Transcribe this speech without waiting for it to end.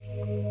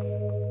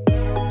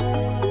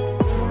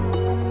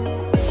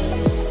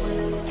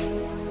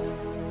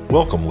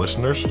Welcome,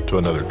 listeners, to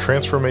another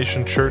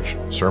Transformation Church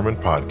Sermon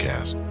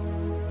Podcast.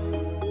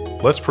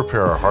 Let's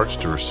prepare our hearts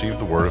to receive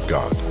the Word of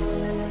God.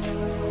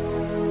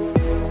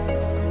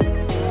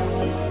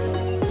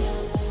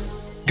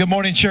 Good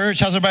morning,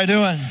 church. How's everybody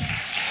doing?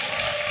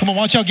 Come on,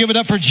 why don't y'all give it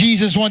up for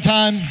Jesus one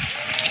time?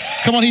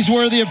 Come on, he's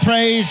worthy of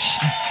praise.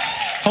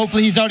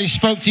 Hopefully he's already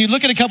spoke to you.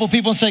 Look at a couple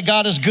people and say,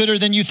 God is gooder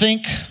than you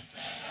think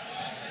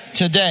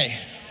today.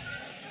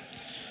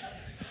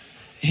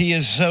 He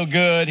is so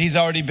good. He's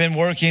already been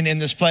working in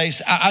this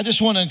place. I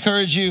just want to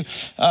encourage you,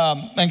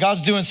 and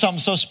God's doing something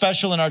so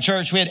special in our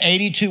church. We had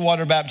 82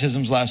 water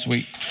baptisms last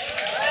week.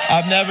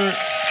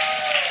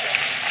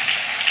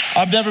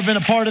 I've never been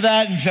a part of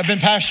that, and I've been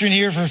pastoring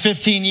here for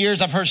 15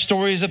 years. I've heard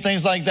stories of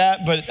things like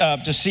that,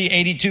 but to see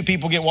 82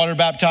 people get water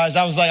baptized,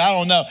 I was like, I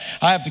don't know.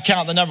 I have to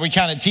count the number. We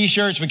counted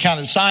T-shirts, we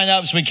counted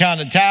sign-ups, we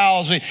counted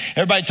towels.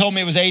 Everybody told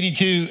me it was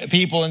 82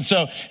 people, and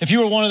so if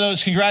you were one of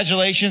those,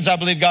 congratulations. I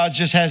believe God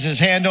just has his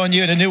hand on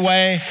you in a new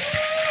way.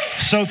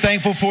 So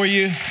thankful for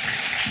you.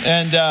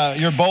 And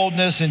your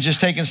boldness and just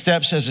taking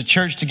steps as a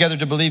church together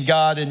to believe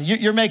God. And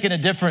you're making a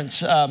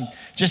difference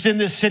just in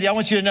this city. I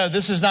want you to know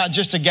this is not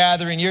just a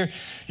gathering.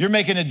 You're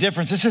making a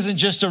difference. This isn't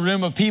just a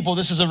room of people.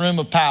 This is a room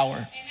of power.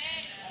 Amen.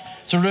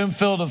 It's a room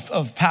filled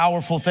of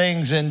powerful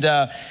things. And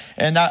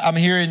I'm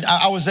hearing.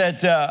 I was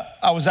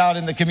out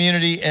in the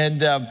community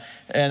and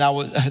I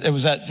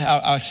was at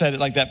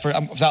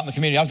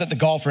the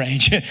golf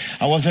range.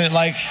 I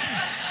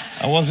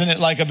wasn't at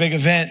like a big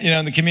event,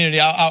 in the community.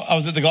 I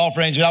was at the golf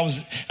range and I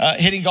was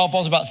hitting golf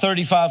balls about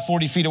 35,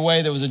 40 feet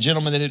away. There was a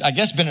gentleman that had, I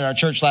guess, been in our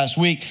church last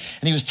week,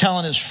 and he was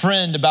telling his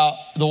friend about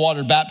the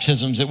water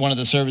baptisms at one of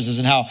the services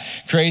and how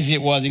crazy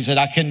it was. He said,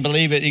 I couldn't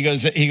believe it. He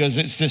goes,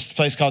 it's this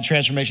place called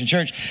Transformation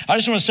Church. I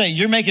just want to say,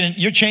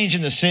 you're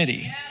changing the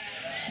city.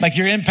 Like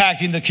you're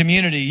impacting the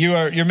community.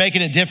 You're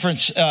making a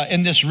difference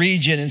in this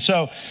region. And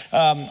so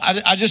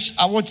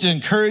I want to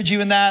encourage you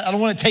in that. I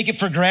don't want to take it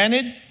for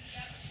granted.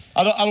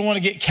 I don't want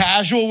to get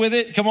casual with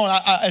it. Come on,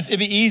 it'd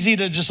be easy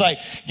to just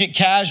get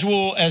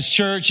casual as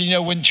church.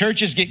 When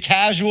churches get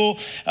casual,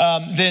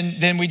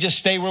 then we just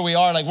stay where we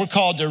are. Like we're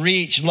called to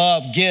reach,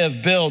 love,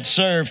 give, build,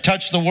 serve,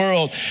 touch the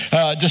world,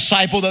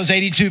 disciple those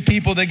 82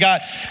 people that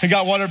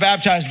got water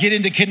baptized. Get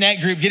into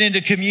connect group, get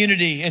into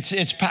community.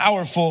 It's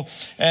powerful,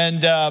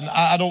 and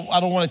I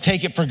don't want to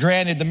take it for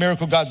granted. The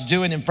miracle God's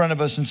doing in front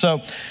of us, and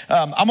so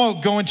I'm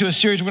gonna go into a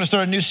series. We're gonna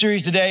start a new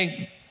series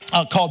today.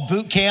 Called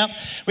Boot Camp.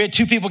 We had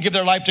 2 people give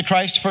their life to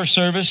Christ first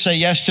service, say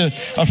yes to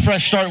a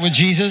fresh start with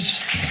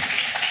Jesus.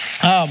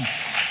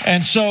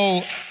 And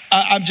so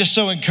I'm just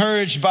so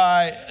encouraged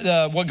by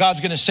what God's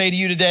going to say to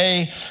you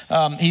today.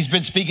 He's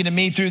been speaking to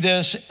me through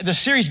this. The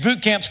series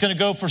Boot Camp's going to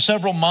go for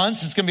several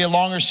months. It's going to be a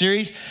longer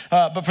series,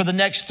 but for the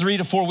next 3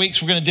 to 4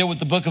 weeks, we're going to deal with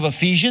the book of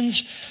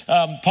Ephesians.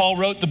 Paul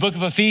wrote the book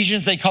of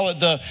Ephesians. They call it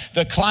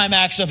the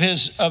climax of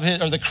his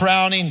or the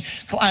crowning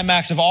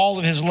climax of all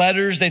of his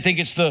letters. They think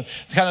it's the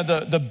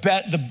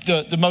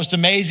most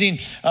amazing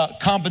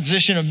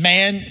composition of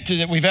man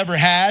that we've ever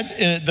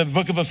had. The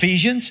book of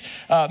Ephesians.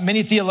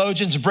 Many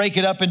theologians break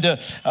it up into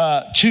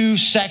 2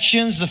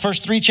 sections, the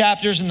first 3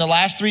 chapters and the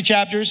last 3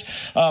 chapters,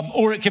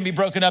 or it can be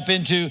broken up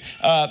into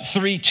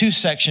 3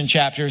 2-section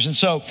chapters. And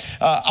so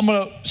I'm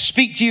going to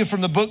speak to you from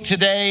the book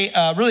today,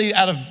 really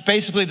out of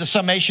basically the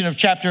summation of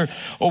chapter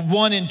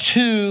 1 and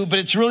 2, but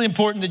it's really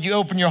important that you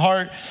open your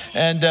heart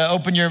and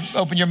open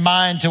your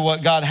mind to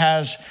what God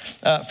has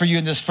for you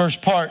in this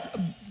first part.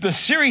 The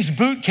series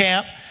Boot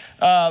Camp.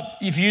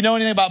 If you know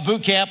anything about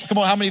boot camp, come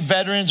on, how many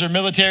veterans or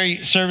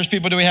military service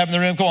people do we have in the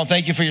room? Come on,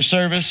 thank you for your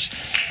service.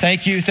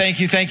 Thank you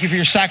for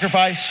your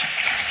sacrifice.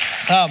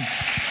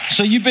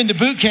 So you've been to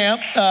boot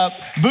camp.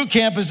 Boot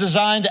camp is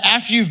designed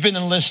after you've been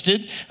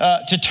enlisted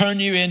to turn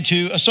you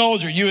into a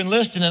soldier. You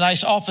enlist in a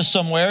nice office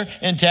somewhere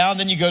in town,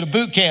 then you go to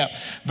boot camp.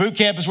 Boot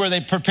camp is where they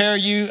prepare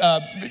you,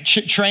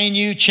 train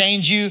you,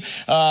 change you,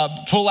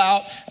 pull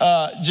out.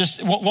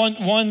 Just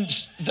one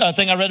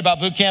thing I read about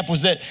boot camp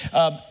was that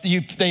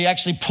they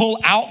actually pull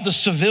out the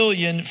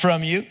civilian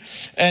from you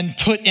and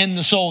put in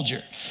the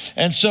soldier.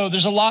 And so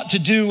there's a lot to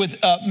do with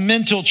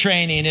mental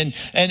training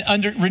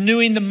and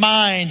renewing the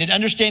mind and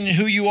understanding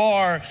who you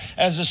are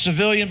as a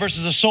civilian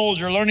versus a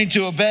soldier, learning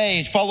to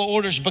obey, follow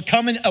orders,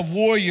 becoming a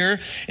warrior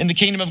in the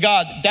kingdom of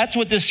God. That's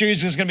what this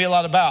series is going to be a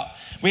lot about.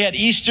 We had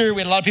Easter.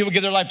 We had a lot of people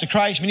give their life to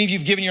Christ. Many of you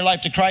have given your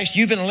life to Christ.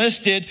 You've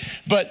enlisted,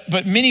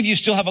 but many of you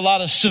still have a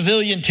lot of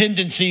civilian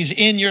tendencies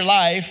in your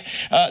life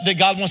that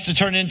God wants to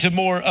turn into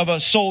more of a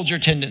soldier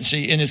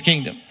tendency in his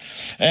kingdom.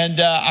 And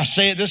I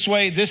say it this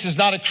way, this is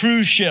not a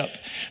cruise ship.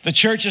 The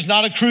church is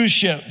not a cruise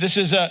ship. This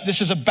is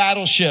a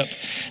battleship.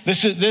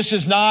 This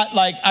is not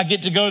like I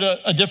get to go to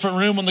a different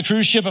room on the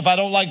cruise ship if I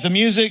don't like the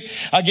music.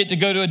 I get to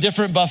go to a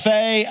different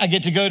buffet. I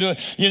get to go to,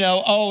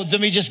 let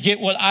me just get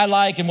what I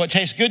like and what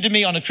tastes good to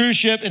me on a cruise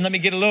ship, and let me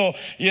get a little,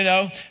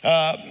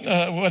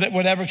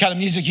 whatever kind of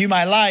music you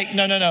might like.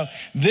 No.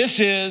 This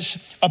is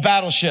a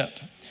battleship.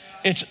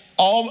 It's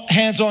all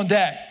hands on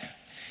deck.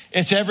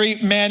 It's every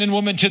man and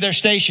woman to their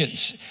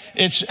stations.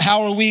 It's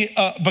how are we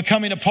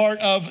becoming a part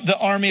of the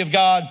army of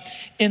God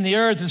in the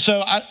earth. And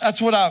so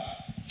that's what I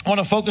want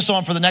to focus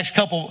on for the next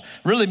couple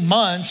really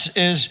months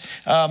is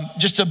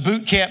just a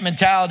boot camp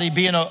mentality,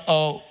 being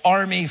a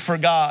army for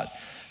God,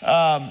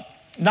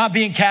 not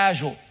being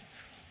casual.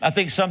 I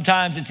think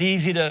sometimes it's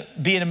easy to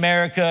be in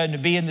America and to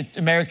be in the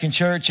American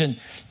church, and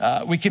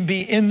we can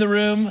be in the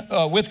room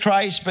with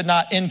Christ, but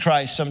not in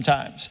Christ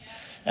sometimes.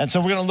 And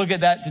so we're going to look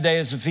at that today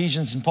as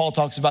Ephesians, and Paul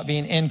talks about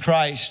being in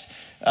Christ.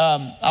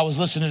 I was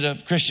listening to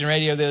Christian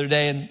radio the other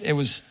day, and it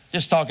was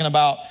just talking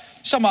about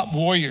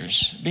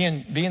warriors,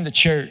 being the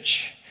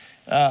church.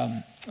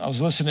 I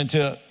was listening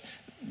to,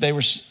 they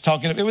were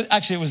talking, it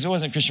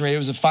wasn't Christian radio, it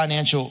was a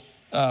financial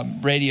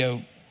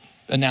radio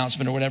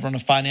announcement or whatever on a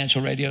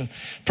financial radio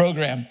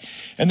program.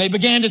 And they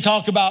began to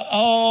talk about,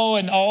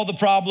 and all the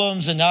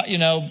problems and,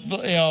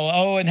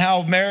 and how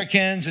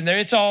Americans, and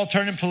it's all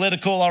turning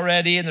political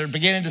already. And they're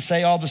beginning to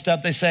say all the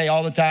stuff they say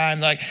all the time.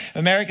 Like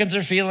Americans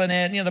are feeling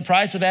it. The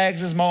price of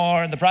eggs is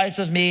more and the price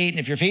of meat. And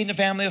if you're feeding a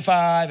family of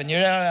 5 and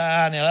you're,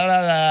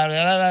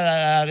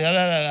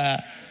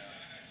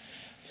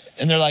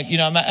 and they're like,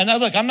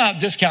 I'm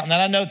not discounting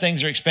that. I know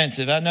things are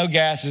expensive. I know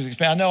gas is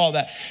expensive. I know all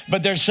that.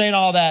 But they're saying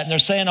all that, and they're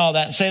saying all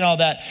that, and saying all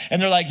that.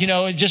 And they're like,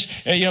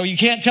 you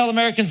can't tell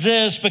Americans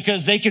this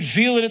because they can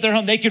feel it at their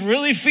home. They can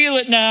really feel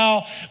it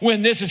now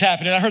when this is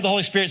happening. I heard the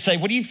Holy Spirit say,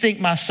 what do you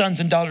think my sons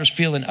and daughters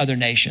feel in other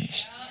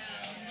nations?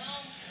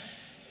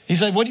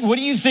 He's like, what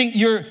do you think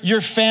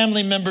your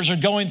family members are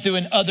going through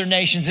in other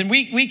nations? And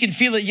we can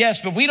feel it,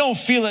 yes, but we don't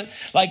feel it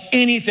like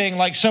anything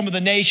like some of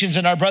the nations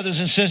and our brothers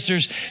and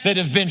sisters that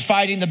have been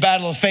fighting the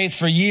battle of faith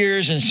for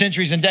years and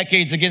centuries and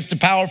decades against the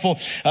powerful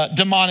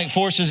demonic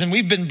forces. And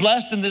we've been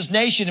blessed in this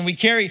nation, and we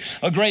carry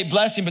a great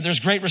blessing, but there's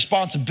great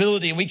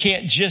responsibility, and we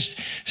can't just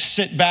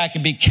sit back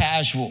and be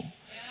casual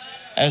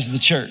as the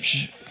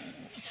church.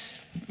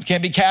 We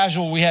can't be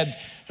casual. We had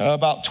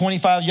about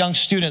 25 young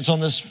students on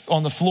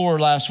the floor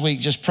last week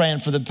just praying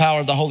for the power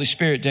of the Holy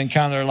Spirit to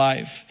encounter their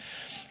life.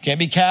 Can't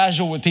be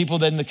casual with people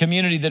that in the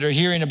community that are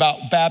hearing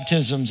about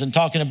baptisms and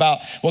talking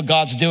about what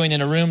God's doing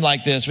in a room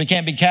like this. We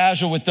can't be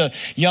casual with the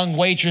young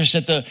waitress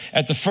at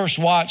the first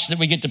watch that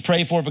we get to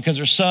pray for because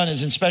her son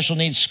is in special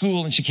needs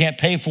school and she can't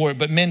pay for it,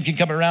 but men can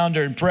come around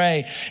her and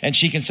pray and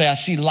she can say, I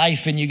see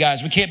life in you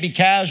guys. We can't be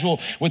casual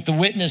with the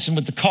witness and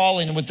with the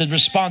calling and with the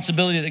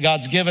responsibility that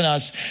God's given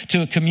us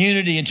to a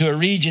community and to a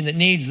region that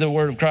needs the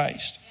word of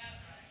Christ.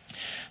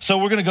 So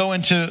we're going to go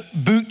into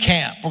boot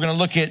camp. We're going to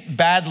look at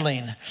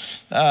battling.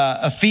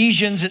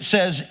 Ephesians, it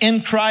says, in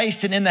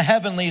Christ and in the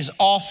heavenlies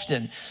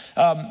often.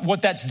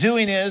 What that's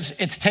doing is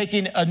it's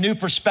taking a new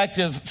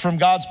perspective from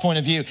God's point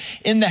of view.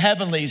 In the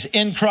heavenlies,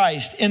 in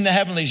Christ, in the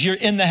heavenlies. You're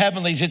in the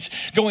heavenlies.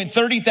 It's going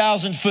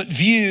 30,000 foot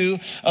view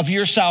of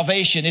your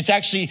salvation. It's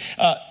actually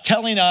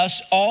telling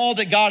us all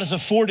that God has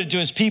afforded to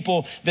his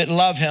people that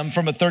love him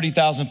from a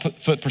 30,000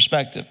 foot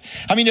perspective.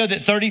 How many know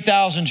that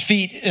 30,000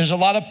 feet, there's a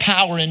lot of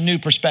power in new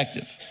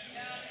perspective?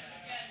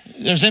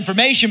 There's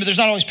information, but there's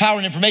not always power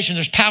in information.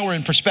 There's power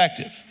in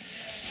perspective.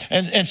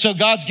 And so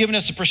God's given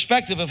us a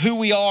perspective of who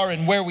we are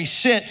and where we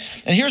sit.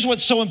 And here's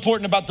what's so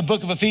important about the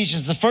book of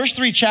Ephesians. The first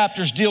 3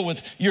 chapters deal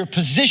with your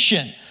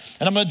position.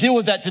 And I'm going to deal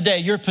with that today,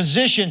 your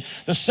position.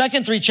 The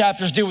second 3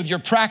 chapters deal with your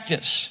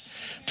practice.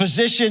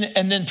 Position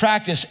and then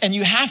practice. And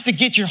you have to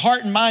get your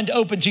heart and mind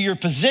open to your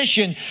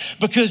position,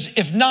 because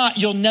if not,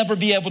 you'll never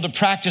be able to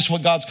practice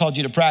what God's called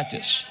you to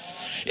practice.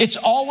 It's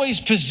always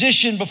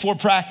position before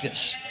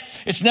practice.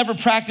 It's never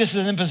practice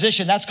and then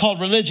position. That's called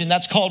religion.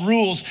 That's called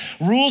rules.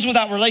 Rules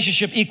without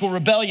relationship equal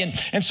rebellion.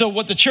 And so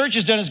what the church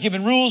has done is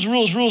given rules,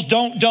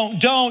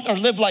 don't, or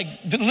live like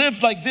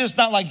this,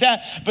 not like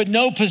that, but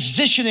no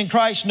position in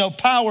Christ, no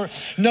power,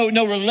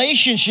 no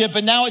relationship.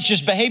 And now it's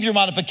just behavior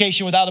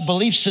modification without a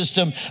belief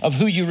system of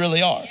who you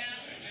really are.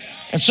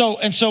 And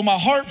so my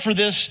heart for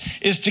this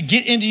is to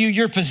get into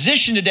your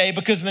position today,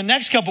 because in the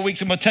next couple of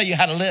weeks, I'm going to tell you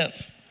how to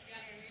live.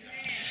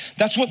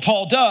 That's what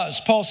Paul does.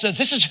 Paul says,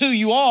 this is who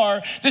you are.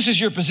 This is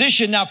your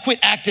position. Now quit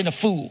acting a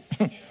fool.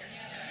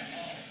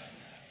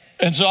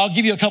 And so I'll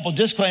give you a couple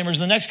disclaimers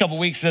in the next couple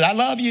weeks that I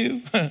love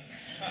you.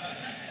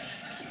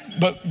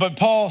 But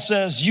Paul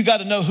says, you got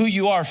to know who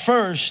you are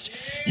first.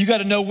 You got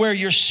to know where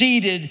you're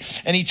seated.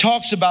 And he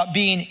talks about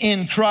being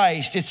in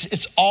Christ.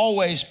 It's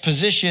always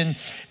position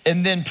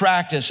and then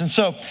practice. And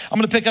so I'm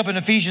going to pick up in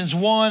Ephesians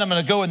 1. I'm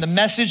going to go in the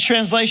Message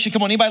translation.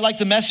 Come on, anybody like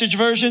the Message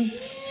version?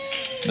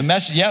 The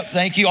Message, yep,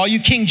 thank you. All you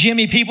King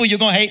Jimmy people, you're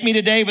going to hate me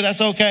today, but that's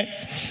okay.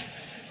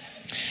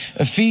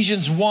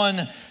 Ephesians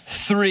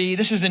 1:3,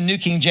 this is the New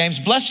King James.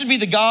 Blessed be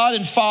the God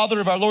and Father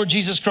of our Lord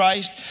Jesus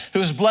Christ, who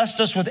has blessed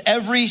us with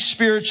every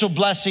spiritual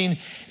blessing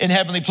in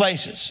heavenly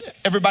places.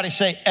 Everybody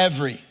say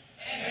every.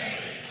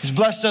 He's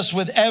blessed us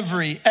with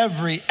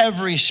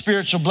every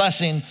spiritual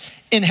blessing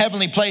in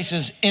heavenly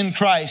places in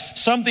Christ.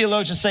 Some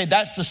theologians say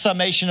that's the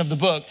summation of the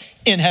book,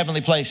 in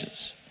heavenly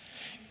places.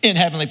 In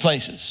heavenly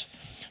places.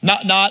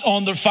 Not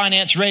on the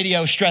finance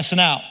radio stressing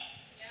out.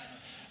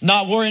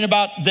 Not worrying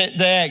about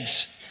the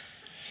eggs.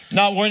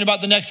 Not worrying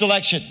about the next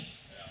election.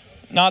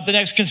 not the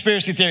next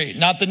conspiracy theory,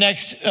 not the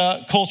next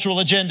cultural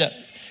agenda.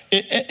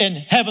 In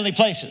heavenly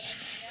places.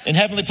 In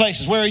heavenly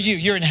places. Where are you?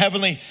 You're in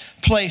heavenly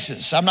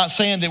places. I'm not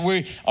saying that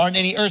we aren't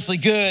any earthly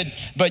good,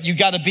 but you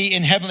got to be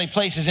in heavenly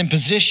places, in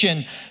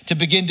position to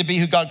begin to be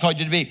who God called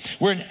you to be.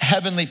 We're in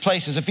heavenly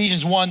places.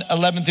 Ephesians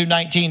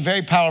 1:11-19,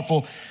 very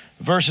powerful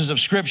verses of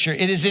scripture.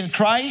 It is in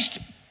Christ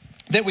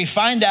that we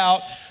find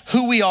out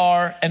who we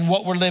are and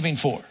what we're living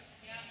for.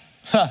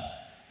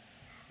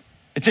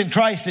 It's in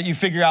Christ that you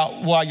figure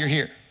out why you're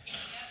here.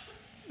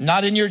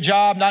 Not in your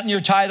job, not in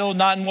your title,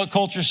 not in what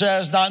culture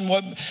says, not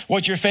in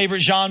what your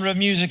favorite genre of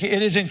music.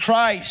 It is in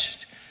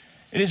Christ.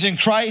 It is in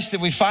Christ that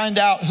we find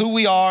out who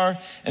we are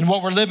and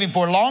what we're living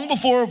for. Long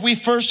before we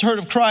first heard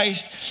of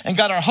Christ and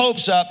got our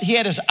hopes up, he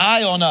had his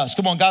eye on us.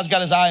 Come on, God's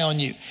got his eye on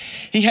you.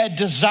 He had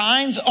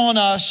designs on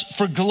us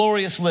for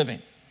glorious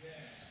living.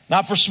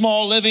 Not for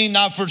small living,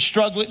 not for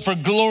struggling, for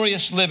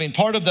glorious living.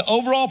 Part of the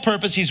overall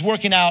purpose he's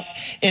working out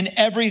in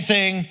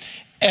everything,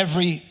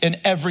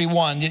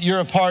 everyone.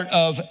 You're a part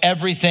of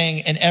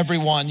everything and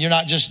everyone. You're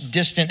not just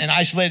distant and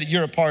isolated.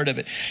 You're a part of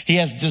it. He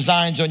has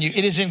designs on you.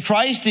 It is in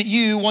Christ that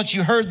you, once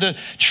you heard the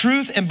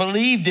truth and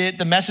believed it,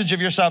 the message of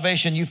your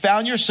salvation, you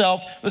found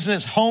yourself, listen to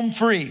this, home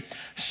free,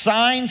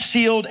 signed,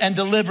 sealed, and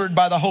delivered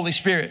by the Holy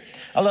Spirit.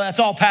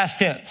 That's all past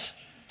tense.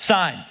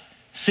 Signed,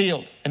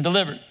 sealed, and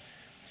delivered.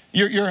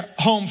 You're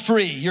home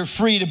free. You're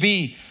free to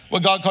be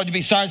what God called you to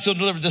be, signed, sealed,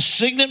 delivered. The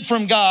signet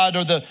from God,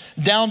 or the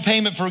down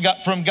payment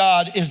from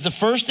God, is the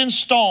first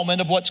installment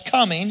of what's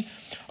coming,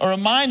 a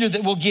reminder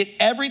that we'll get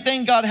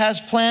everything God has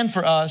planned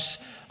for us,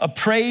 a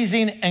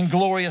praising and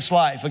glorious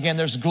life. Again,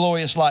 there's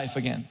glorious life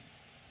again.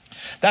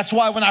 That's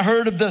why when I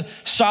heard of the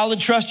solid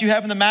trust you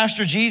have in the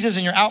Master Jesus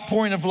and your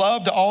outpouring of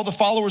love to all the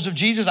followers of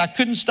Jesus, I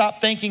couldn't stop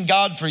thanking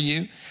God for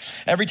you.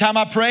 Every time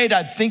I prayed,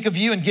 I'd think of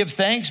you and give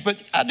thanks,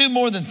 but I do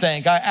more than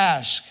thank. I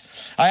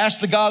ask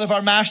the God of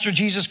our Master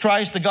Jesus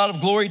Christ, the God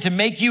of glory, to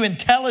make you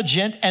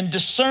intelligent and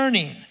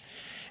discerning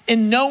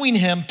in knowing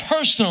him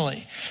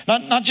personally.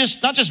 Not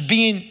just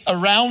being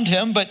around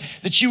him, but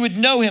that you would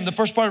know him. The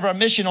first part of our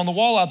mission on the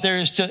wall out there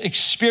is to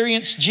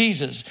experience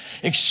Jesus,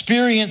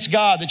 experience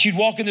God, that you'd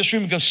walk in this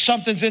room and go,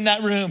 something's in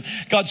that room.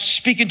 God's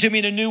speaking to me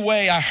in a new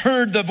way. I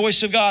heard the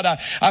voice of God.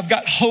 I've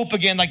got hope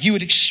again. Like you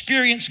would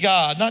experience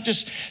God, not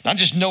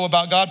just know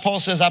about God. Paul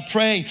says, I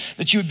pray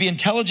that you would be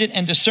intelligent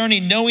and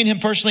discerning, knowing him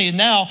personally. And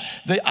now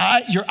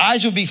your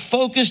eyes would be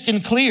focused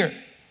and clear.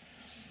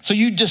 So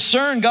you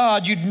discern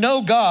God, you'd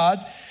know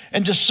God,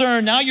 and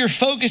discern. Now you're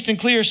focused and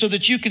clear so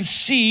that you can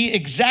see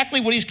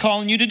exactly what he's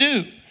calling you to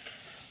do.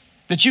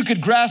 That you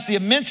could grasp the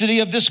immensity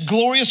of this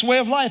glorious way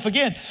of life.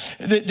 Again,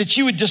 that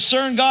you would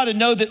discern God and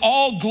know that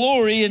all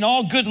glory and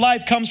all good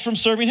life comes from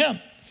serving him.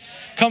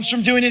 Comes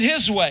from doing it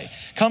his way.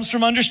 Comes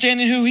from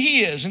understanding who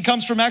he is, and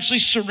comes from actually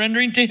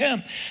surrendering to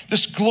him.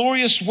 This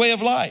glorious way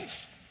of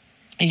life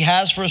he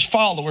has for his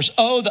followers.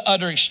 Oh, the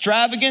utter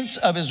extravagance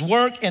of his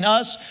work in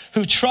us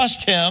who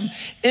trust him.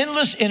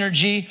 Endless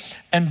energy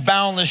and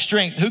boundless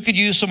strength. Who could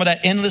use some of that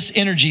endless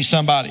energy,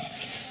 somebody?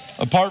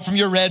 Apart from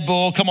your Red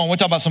Bull, come on, we're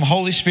talking about some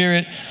Holy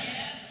Spirit,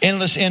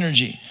 endless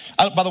energy.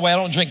 By the way, I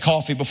don't drink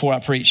coffee before I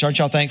preach. Aren't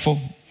y'all thankful?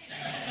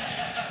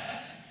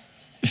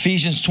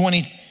 Ephesians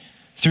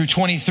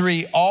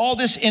 20-23, all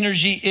this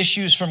energy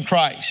issues from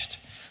Christ.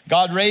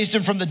 God raised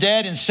him from the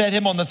dead and set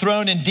him on the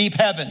throne in deep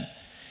heaven,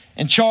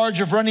 in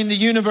charge of running the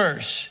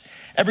universe,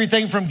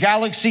 everything from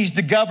galaxies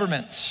to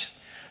governments.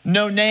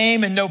 No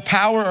name and no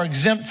power are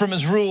exempt from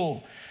his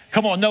rule.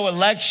 Come on, no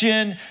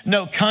election,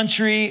 no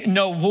country,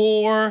 no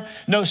war,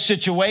 no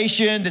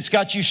situation that's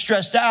got you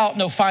stressed out,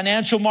 no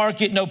financial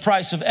market, no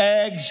price of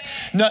eggs.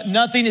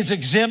 Nothing is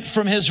exempt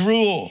from his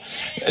rule.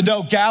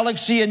 No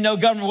galaxy and no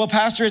government. Well,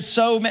 Pastor, it's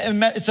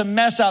a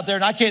mess out there,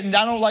 and I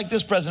don't like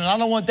this president. I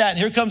don't want that. And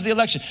here comes the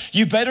election.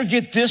 You better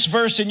get this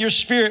verse in your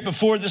spirit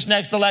before this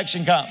next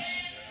election comes.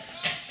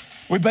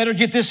 We better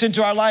get this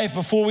into our life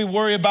before we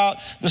worry about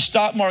the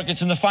stock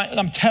markets and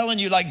I'm telling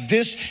you, like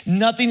this,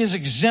 nothing is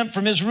exempt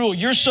from his rule.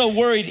 You're so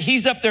worried.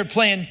 He's up there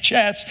playing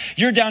chess.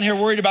 You're down here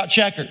worried about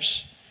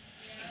checkers.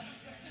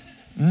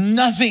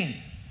 Nothing.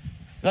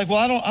 Like, well,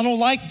 I don't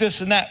like this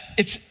and that.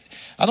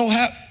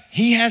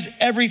 He has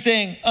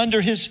everything under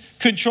his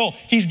control.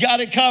 He's got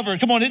it covered.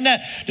 Come on, doesn't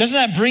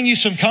that bring you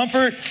some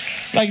comfort?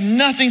 Like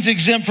nothing's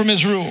exempt from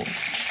his rule.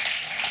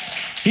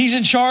 He's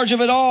in charge of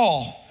it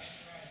all.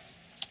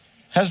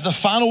 Has the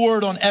final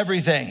word on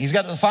everything. He's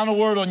got the final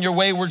word on your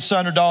wayward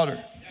son or daughter.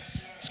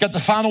 He's got the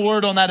final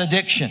word on that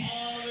addiction.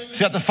 He's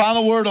got the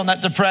final word on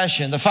that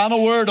depression. The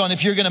final word on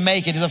if you're going to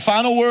make it. The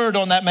final word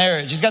on that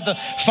marriage. He's got the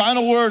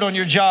final word on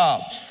your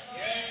job.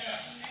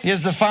 He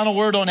has the final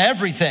word on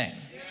everything.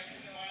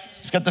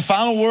 He's got the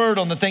final word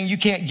on the thing you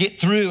can't get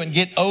through and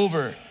get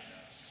over.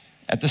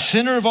 At the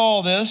center of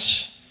all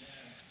this,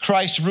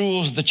 Christ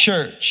rules the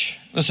church.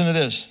 Listen to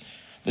this.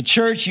 The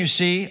church, you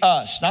see,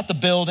 us, not the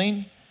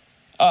building,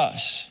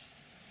 us.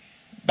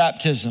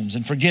 baptisms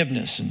and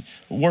forgiveness and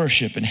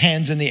worship and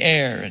hands in the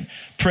air and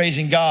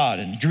praising God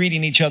and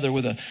greeting each other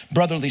with a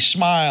brotherly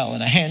smile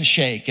and a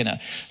handshake and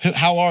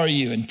how are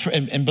you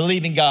and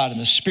believing God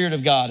and the Spirit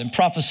of God and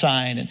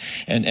prophesying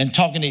and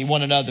talking to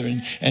one another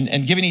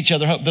and giving each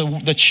other hope.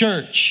 The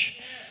church,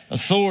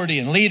 authority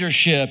and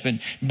leadership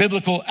and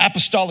biblical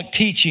apostolic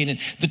teaching and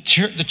the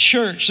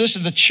church.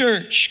 Listen, the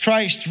church,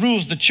 Christ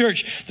rules the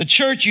church. The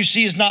church, you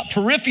see, is not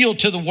peripheral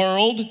to the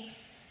world.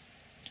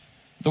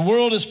 The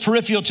world is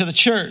peripheral to the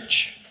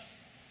church.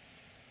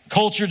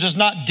 Culture does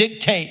not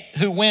dictate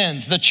who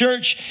wins. The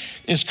church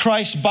is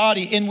Christ's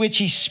body in which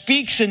he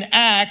speaks and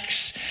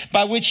acts,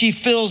 by which he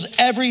fills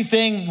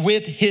everything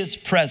with his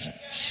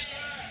presence.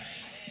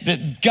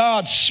 That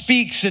God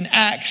speaks and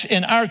acts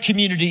in our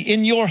community,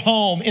 in your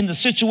home, in the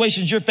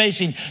situations you're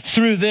facing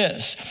through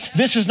this.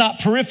 This is not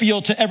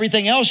peripheral to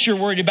everything else you're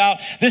worried about.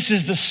 This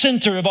is the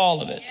center of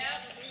all of it.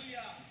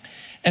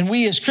 And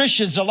we as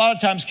Christians a lot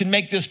of times can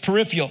make this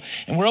peripheral.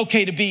 And we're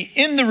okay to be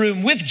in the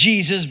room with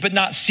Jesus, but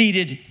not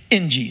seated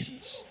in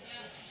Jesus.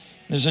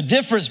 There's a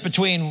difference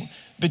between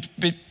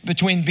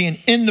being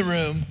in the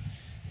room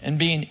and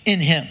being in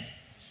him.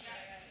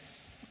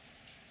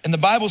 And the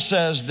Bible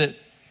says that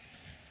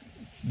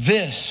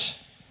this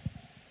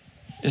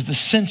is the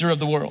center of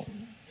the world.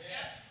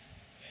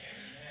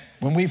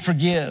 When we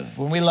forgive,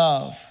 when we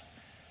love,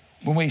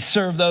 when we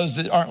serve those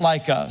that aren't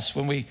like us,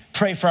 when we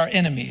pray for our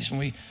enemies, when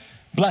we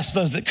bless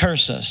those that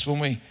curse us, when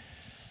we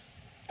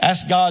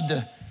ask God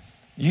to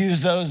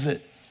use those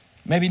that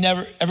maybe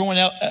never everyone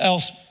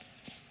else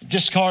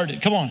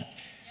discarded. Come on.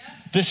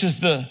 This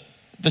is the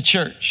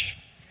church.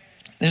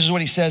 This is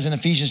what he says in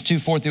Ephesians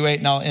 2:4-8,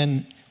 and I'll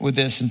end with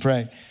this and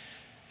pray.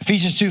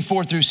 Ephesians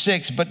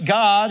 2:4-6, but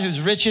God,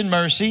 who's rich in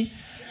mercy,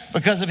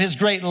 because of his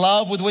great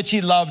love with which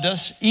he loved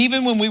us,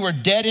 even when we were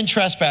dead in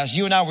trespass,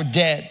 you and I were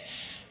dead.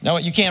 No,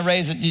 you can't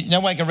raise it. No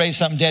one can raise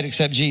something dead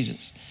except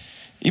Jesus.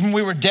 Even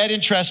when we were dead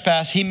in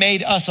trespass, he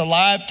made us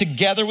alive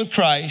together with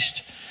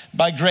Christ.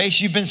 By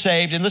grace you've been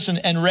saved, and listen,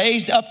 and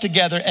raised up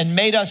together and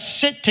made us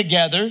sit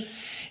together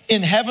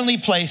in heavenly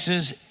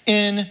places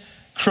in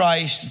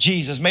Christ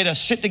Jesus. Made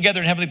us sit together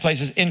in heavenly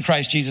places in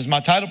Christ Jesus. My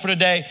title for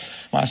today,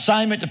 my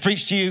assignment to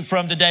preach to you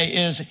from today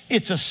is,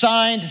 it's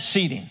assigned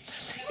seating.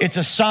 It's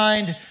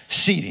assigned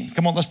seating.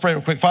 Come on, let's pray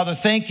real quick. Father,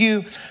 thank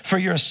you for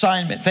your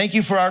assignment. Thank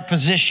you for our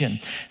position.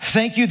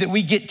 Thank you that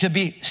we get to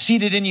be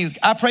seated in you.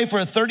 I pray for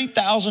a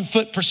 30,000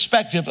 foot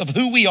perspective of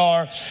who we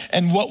are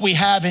and what we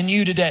have in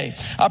you today.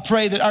 I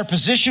pray that our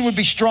position would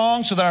be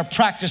strong so that our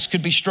practice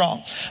could be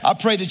strong. I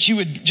pray that you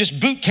would just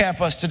boot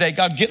camp us today.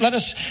 God, let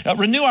us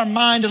renew our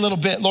mind a little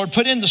bit. Lord,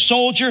 put in the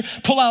soldier,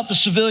 pull out the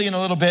civilian a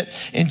little bit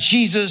in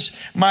Jesus'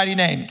 mighty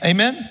name.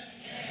 Amen.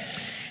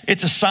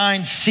 It's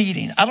assigned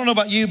seating. I don't know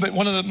about you, but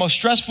one of the most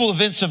stressful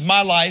events of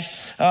my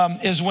life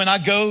is when I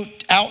go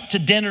out to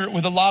dinner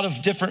with a lot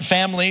of different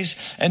families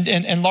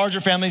and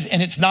larger families,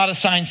 and it's not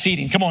assigned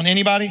seating. Come on,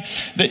 anybody?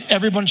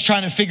 Everyone's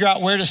trying to figure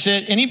out where to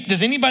sit.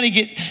 Does anybody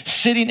get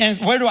sitting and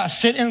where do I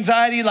sit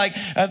anxiety? Like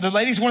the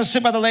ladies want to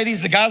sit by the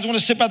ladies, the guys want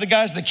to sit by the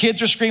guys, the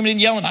kids are screaming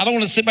and yelling. I don't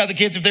want to sit by the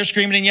kids if they're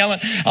screaming and yelling.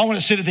 I want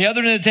to sit at the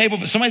other end of the table,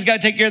 but somebody's got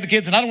to take care of the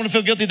kids, and I don't want to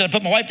feel guilty that I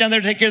put my wife down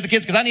there to take care of the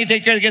kids because I need to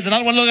take care of the kids, and I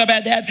don't want to look like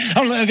a bad dad. I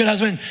don't look like a good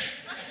husband.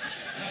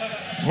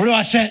 Where do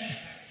I sit?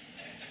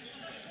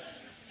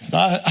 It's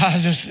not,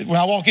 when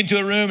I walk into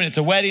a room and it's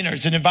a wedding or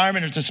it's an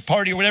environment or it's a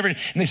party or whatever, and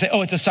they say,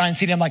 oh, it's assigned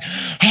seating. I'm like,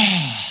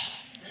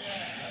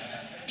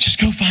 just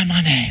go find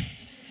my name.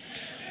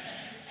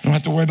 I don't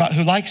have to worry about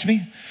who likes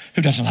me,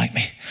 who doesn't like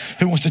me,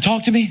 who wants to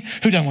talk to me,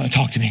 who doesn't want to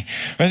talk to me.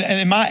 And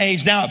in my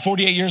age now at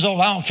 48 years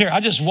old, I don't care. I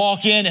just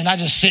walk in and I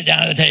just sit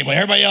down at the table.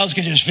 Everybody else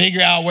can just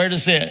figure out where to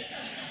sit.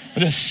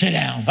 Just sit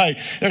down. Like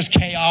there's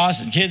chaos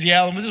and kids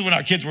yelling. This is when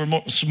our kids were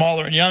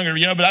smaller and younger,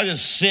 but I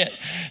just sit.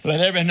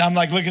 And I'm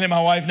like looking at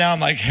my wife now. I'm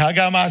like, I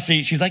got my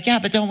seat. She's like, yeah,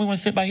 but don't we want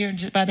to sit by here and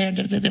sit by there?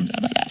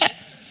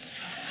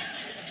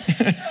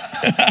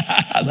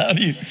 I love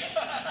you.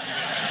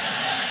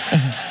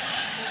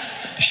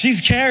 She's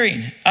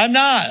caring. I'm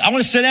not. I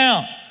want to sit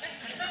down.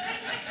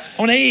 I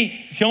want to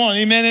eat. Come on,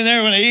 any men in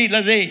there want to eat?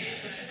 Let's eat.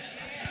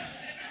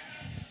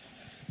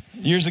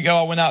 Years ago,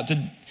 I went out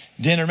to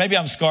dinner. Maybe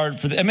I'm scarred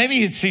for that.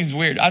 Maybe it seems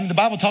weird. The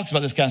Bible talks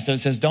about this kind of stuff. It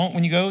says,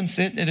 when you go and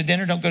sit at a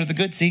dinner, don't go to the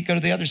good seat, go to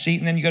the other seat,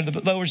 and then you go to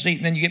the lower seat,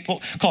 and then you get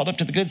called up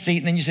to the good seat,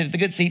 and then you sit at the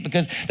good seat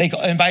because they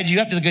invited you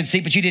up to the good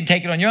seat, but you didn't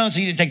take it on your own, so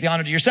you didn't take the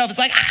honor to yourself. It's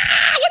like,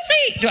 what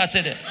seat do I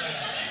sit in?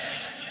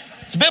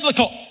 It's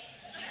biblical.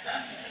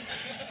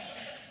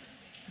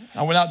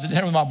 I went out to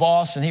dinner with my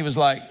boss, and he was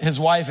like, his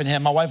wife and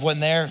him, my wife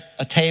wasn't there,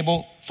 a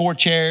table, 4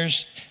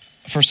 chairs.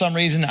 For some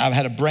reason, I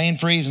had a brain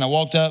freeze, and I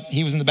walked up.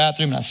 He was in the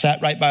bathroom, and I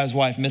sat right by his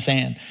wife, Miss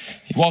Ann.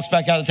 He walks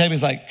back out of the table.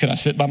 He's like, could I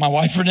sit by my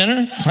wife for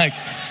dinner? I'm like,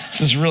 this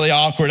is really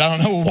awkward. I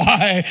don't know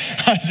why.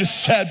 I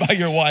just sat by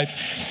your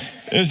wife.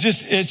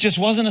 It just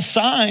wasn't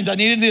assigned. I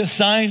needed the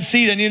assigned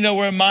seat. I needed to know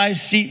where my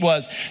seat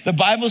was. The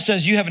Bible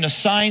says you have an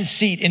assigned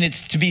seat, and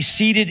it's to be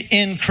seated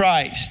in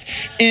Christ,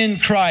 in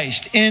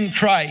Christ, in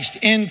Christ,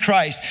 in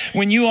Christ.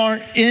 When you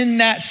aren't in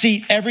that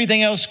seat,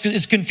 everything else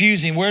is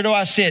confusing. Where do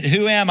I sit?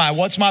 Who am I?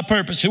 What's my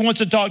purpose? Who wants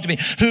to talk to me?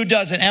 Who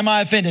doesn't? Am I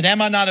offended? Am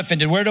I not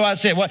offended? Where do I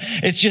sit? What?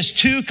 It's just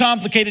too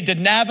complicated to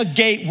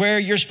navigate where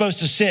you're supposed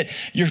to sit.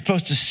 You're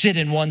supposed to sit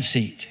in one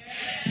seat.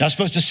 You're not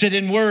supposed to sit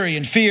in worry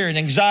and fear and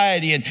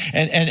anxiety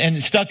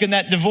and stuck in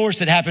that divorce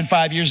that happened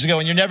 5 years ago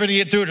and you're never going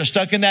to get through it, or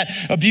stuck in that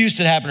abuse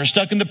that happened, or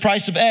stuck in the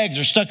price of eggs,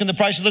 or stuck in the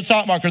price of the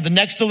stock market, or the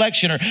next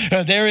election, or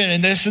they're in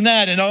and this and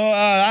that.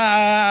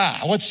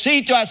 And what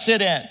seat do I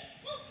sit in?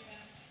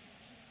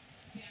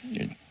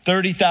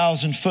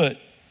 30,000 foot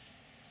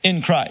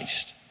in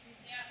Christ.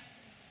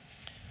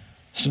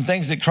 Some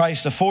things that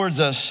Christ affords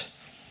us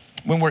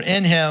when we're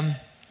in him.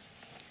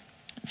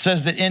 It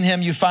says that in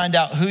him you find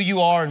out who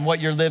you are and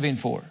what you're living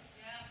for.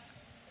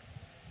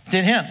 It's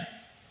in him.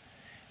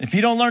 If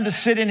you don't learn to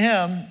sit in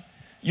him,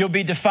 you'll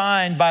be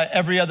defined by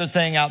every other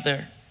thing out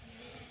there.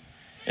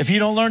 If you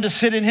don't learn to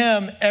sit in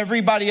him,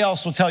 everybody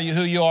else will tell you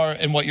who you are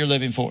and what you're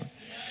living for.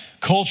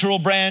 Culture will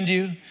brand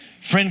you.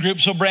 Friend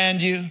groups will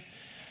brand you.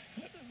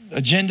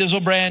 Agendas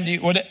will brand you.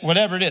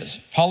 Whatever it is.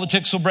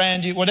 Politics will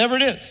brand you. Whatever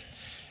it is.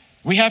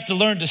 We have to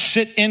learn to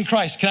sit in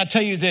Christ. Can I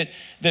tell you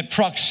that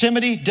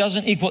proximity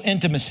doesn't equal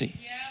intimacy?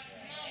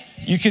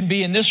 You can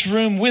be in this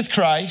room with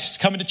Christ,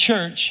 coming to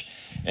church,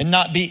 and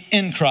not be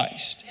in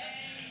Christ.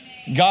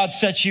 God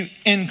sets you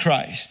in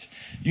Christ.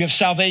 You have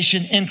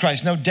salvation in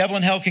Christ. No devil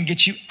in hell can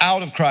get you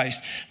out of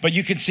Christ. But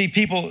you can see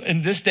people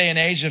in this day and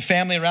age, a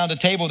family around a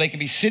table, they can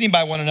be sitting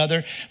by one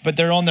another, but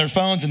they're on their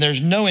phones and there's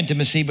no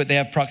intimacy, but they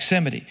have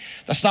proximity.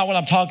 That's not what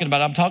I'm talking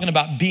about. I'm talking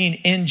about being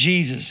in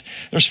Jesus.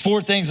 There's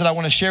 4 things that I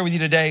want to share with you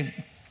today.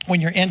 When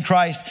you're in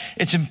Christ,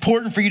 it's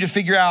important for you to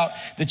figure out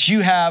that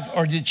you have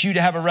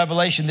a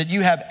revelation that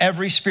you have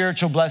every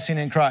spiritual blessing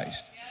in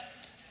Christ.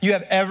 You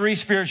have every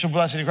spiritual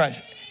blessing in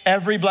Christ.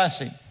 Every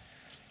blessing,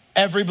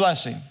 every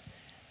blessing,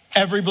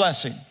 every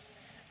blessing,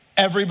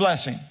 every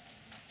blessing,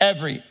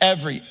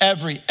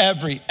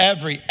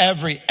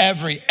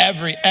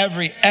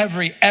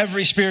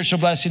 every spiritual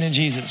blessing in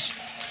Jesus.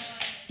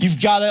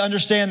 You've got to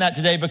understand that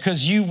today,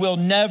 because you will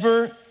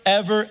never,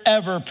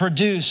 ever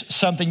produce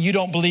something you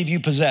don't believe you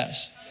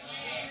possess.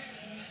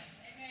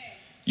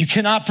 You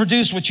cannot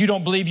produce what you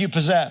don't believe you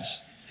possess.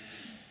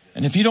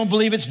 And if you don't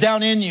believe it's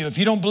down in you, if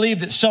you don't believe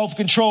that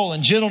self-control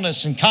and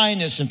gentleness and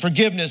kindness and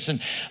forgiveness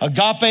and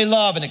agape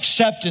love and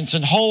acceptance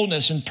and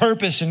wholeness and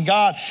purpose in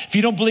God, if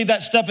you don't believe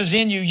that stuff is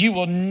in you, you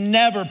will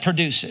never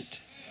produce it.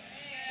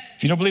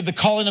 If you don't believe the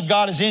calling of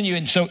God is in you.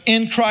 And so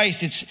in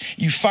Christ,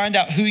 you find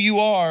out who you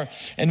are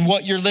and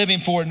what you're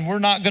living for. And we're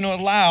not going to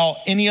allow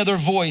any other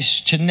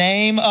voice to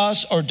name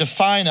us or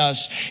define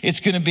us. It's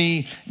going to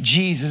be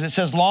Jesus. It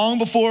says long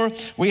before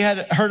we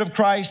had heard of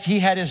Christ, he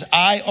had his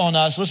eye on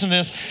us. Listen to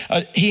this.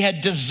 He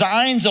had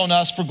designs on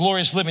us for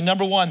glorious living.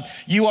 Number 1,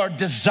 you are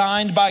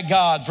designed by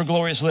God for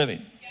glorious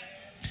living.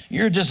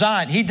 You're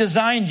designed. He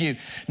designed you.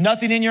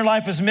 Nothing in your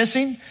life is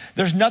missing.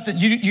 There's nothing.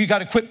 You got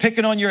to quit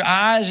picking on your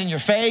eyes and your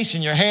face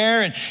and your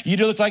hair. And you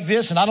do look like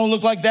this and I don't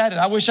look like that.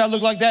 And I wish I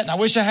looked like that. And I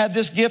wish I had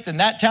this gift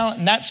and that talent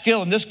and that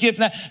skill and this gift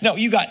and that. No,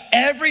 you got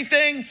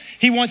everything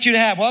he wants you to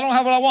have. Well, I don't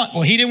have what I want.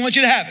 Well, he didn't want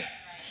you to have it.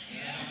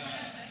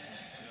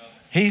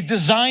 He's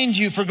designed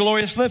you for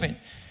glorious living.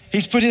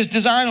 He's put his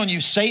design on you.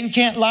 Satan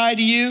can't lie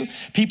to you.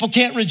 People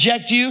can't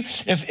reject you.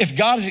 If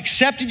God has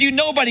accepted you,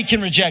 nobody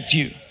can reject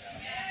you.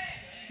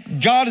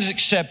 God has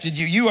accepted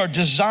you. You are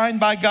designed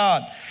by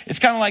God. It's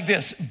kind of like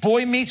this.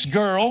 Boy meets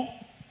girl.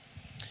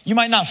 You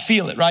might not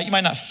feel it, right? You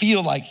might not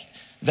feel like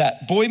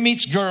that. Boy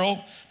meets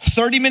girl.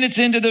 30 minutes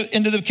into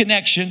the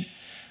connection,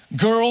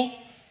 girl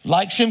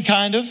likes him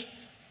kind of,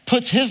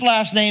 puts his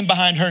last name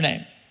behind her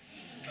name.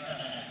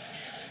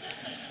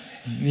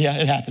 Yeah,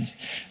 it happens.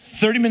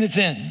 30 minutes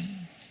in,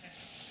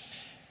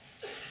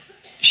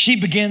 she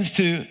begins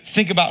to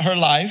think about her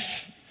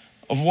life,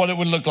 of what it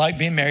would look like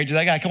being married to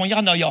that guy. Come on,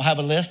 y'all know y'all have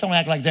a list. Don't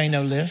act like there ain't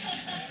no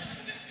lists.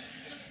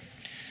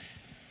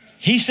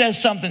 He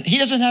says something. He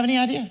doesn't have any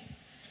idea.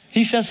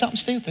 He says something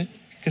stupid,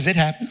 because it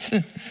happens.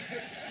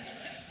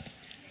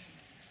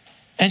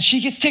 And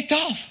she gets ticked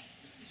off.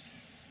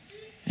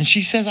 And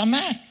she says, I'm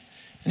mad.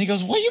 And he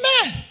goes, what are you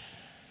mad?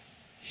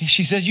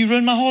 She says, you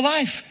ruined my whole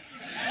life.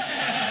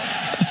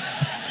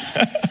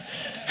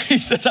 He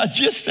says, I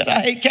just said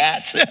I hate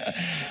cats.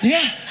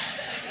 Yeah.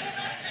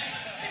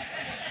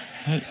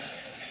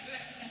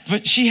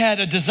 But she had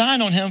a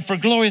design on him for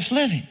glorious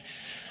living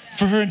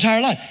for her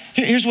entire life.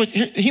 Here's what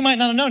he might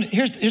not have known.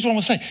 Here's what I'm going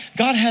to say.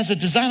 God has a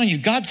design on you.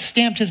 God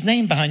stamped his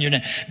name behind your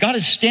name. God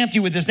has stamped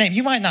you with his name.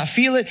 You might not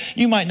feel it.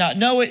 You might not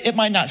know it. It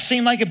might not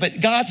seem like it,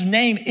 but God's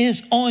name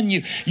is on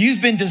you.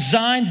 You've been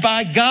designed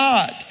by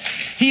God.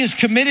 He is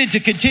committed to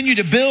continue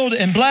to build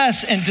and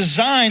bless and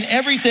design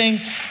everything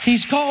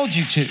he's called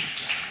you to.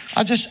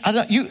 I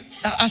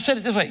said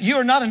it this way. You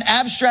are not an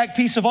abstract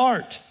piece of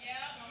art.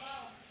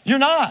 You're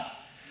not.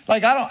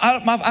 Like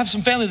I have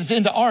some family that's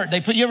into art.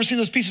 You ever seen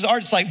those pieces of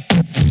art? It's like,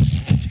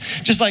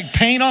 just like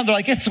paint on. They're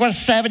like, it's worth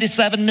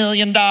 $77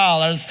 million.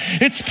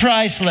 It's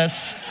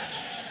priceless.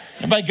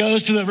 Everybody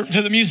goes to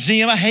the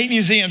museum. I hate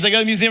museums. They go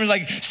to the museum and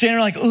like standing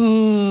there like,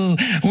 ooh,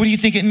 what do you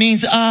think it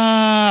means?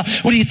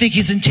 What do you think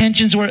his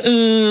intentions were?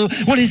 Ooh,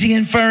 what is he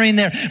inferring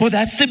there? Well,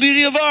 that's the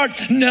beauty of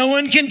art. No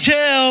one can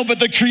tell, but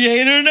the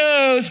creator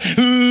knows.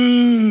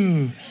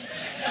 Ooh.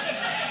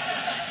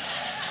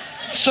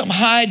 Some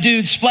high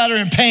dude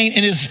splattering paint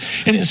in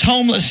his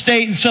homeless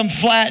state in some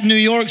flat in New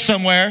York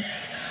somewhere.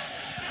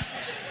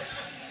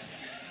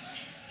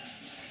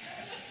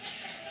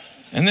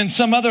 And then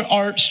some other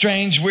art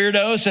strange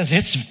weirdo says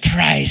it's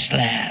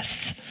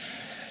priceless.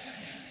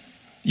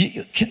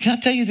 Can I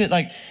tell you that,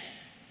 like,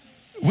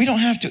 we don't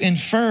have to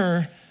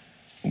infer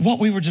what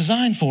we were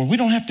designed for. We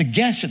don't have to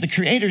guess at the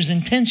Creator's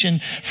intention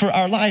for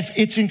our life.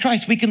 It's in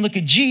Christ. We can look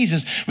at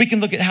Jesus. We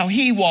can look at how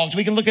he walked.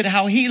 We can look at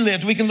how he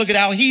lived. We can look at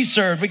how he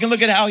served. We can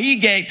look at how he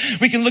gave.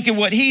 We can look at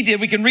what he did.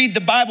 We can read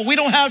the Bible. We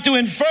don't have to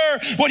infer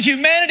what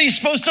humanity's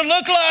supposed to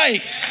look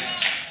like.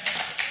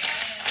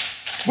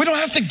 We don't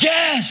have to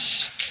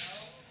guess.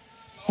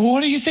 Well,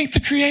 what do you think the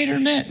Creator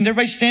meant? And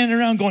everybody's standing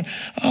around going,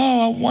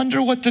 oh, I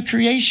wonder what the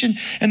creation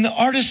and the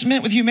artist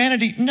meant with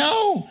humanity.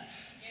 No.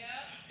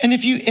 And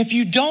if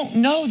you don't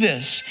know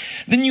this,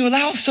 then you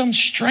allow some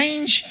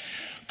strange,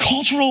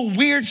 cultural,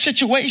 weird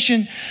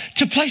situation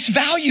to place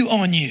value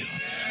on you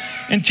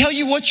and tell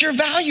you what your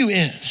value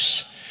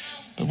is.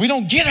 But we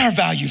don't get our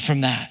value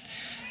from that.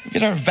 We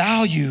get our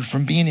value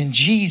from being in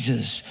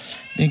Jesus,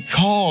 being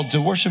called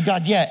to worship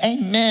God. Yeah,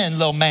 amen,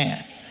 little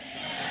man.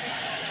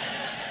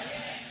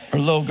 Or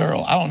little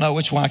girl. I don't know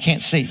which one, I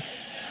can't see.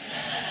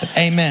 But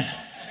amen.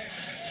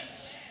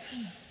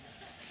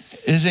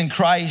 It is in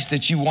Christ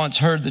that you once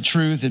heard the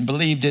truth and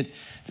believed it,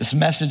 this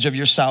message of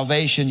your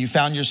salvation. You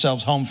found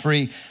yourselves home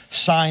free,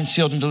 signed,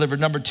 sealed, and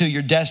delivered. Number 2,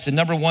 you're destined.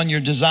 Number 1, you're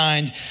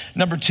designed.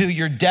 Number 2,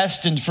 you're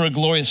destined for a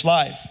glorious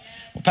life.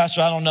 Well,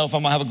 Pastor, I don't know if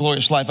I'm gonna have a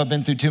glorious life. I've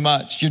been through too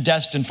much. You're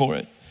destined for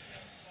it.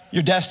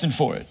 You're destined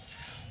for it.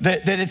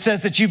 That it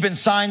says that you've been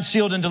signed,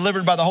 sealed, and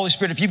delivered by the Holy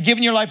Spirit. If you've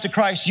given your life to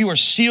Christ, you are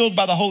sealed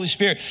by the Holy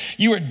Spirit.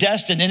 You are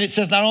destined. And it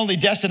says not only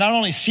destined, not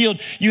only sealed,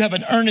 you have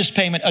an earnest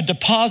payment, a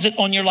deposit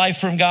on your life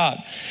from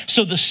God.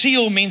 So the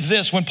seal means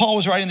this. When Paul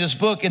was writing this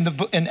book in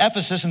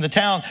Ephesus, in the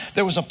town,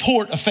 there was a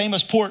port, a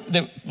famous port,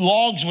 that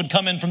logs would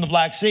come in from the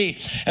Black Sea.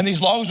 And these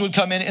logs would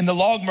come in, and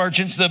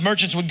the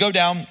merchants would go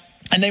down,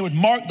 and they would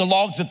mark the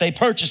logs that they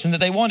purchased and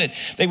that they wanted.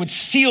 They would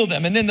seal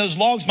them. And then those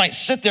logs might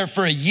sit there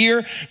for a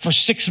year, for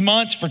 6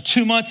 months, for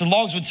 2 months. The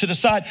logs would sit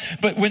aside.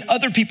 But when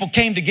other people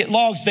came to get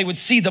logs, they would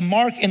see the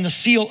mark and the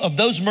seal of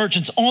those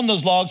merchants on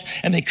those logs,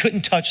 and they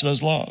couldn't touch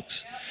those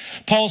logs.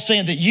 Paul's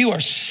saying that you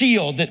are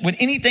sealed, that when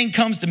anything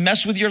comes to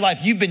mess with your life,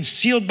 you've been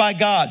sealed by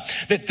God,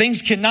 that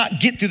things cannot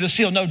get through the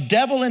seal. No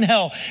devil in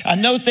hell. I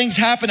know things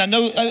happen. I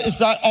know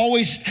it's not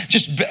always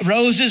just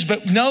roses,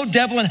 but no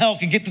devil in hell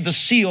can get through the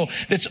seal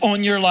that's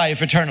on your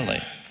life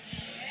eternally.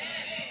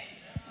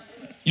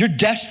 You're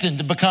destined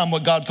to become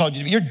what God called you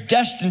to be. You're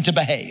destined to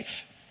behave.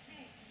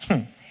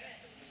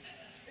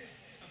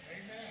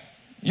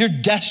 You're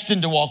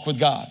destined to walk with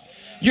God.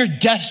 You're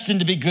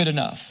destined to be good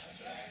enough.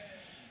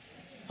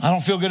 I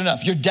don't feel good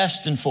enough. You're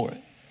destined for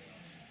it.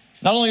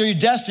 Not only are you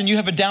destined, you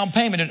have a down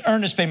payment, an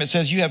earnest payment. It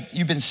says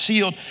you've been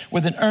sealed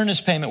with an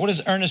earnest payment. What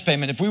is earnest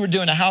payment? If we were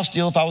doing a house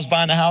deal, if I was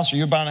buying a house or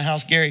you're buying a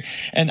house, Gary,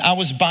 and I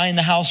was buying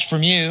the house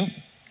from you,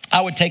 I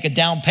would take a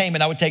down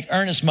payment. I would take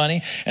earnest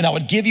money, and I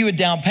would give you a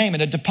down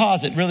payment, a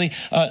deposit, really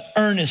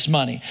earnest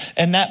money.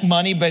 And that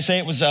money, say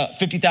it was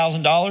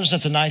 $50,000.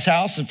 That's a nice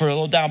house, and for a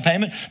little down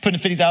payment, putting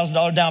a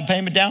 $50,000 down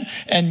payment down,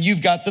 and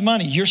you've got the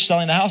money. You're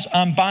selling the house.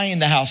 I'm buying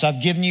the house.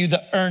 I've given you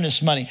the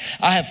earnest money.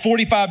 I have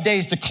 45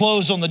 days to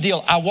close on the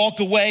deal. I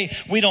walk away.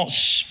 We don't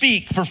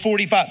speak for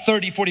 45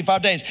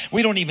 days.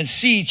 We don't even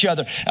see each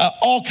other.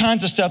 All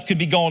kinds of stuff could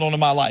be going on in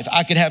my life.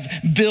 I could have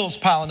bills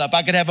piling up.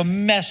 I could have a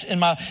mess in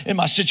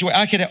my situation.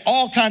 I could have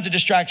all kinds of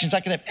distractions. I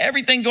could have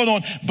everything going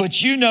on,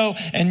 but you know,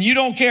 and you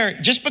don't care.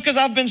 Just because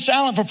I've been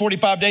silent for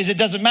 45 days, it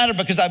doesn't matter,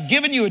 because I've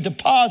given you a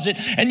deposit,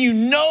 and you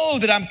know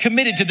that I'm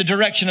committed to the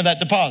direction of that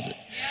deposit.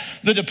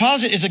 The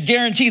deposit is a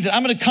guarantee that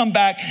I'm going to come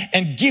back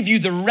and give you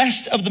the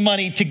rest of the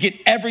money to get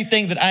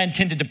everything that I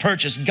intended to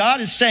purchase. God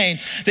is saying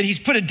that he's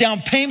put a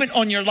down payment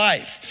on your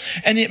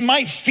life. And it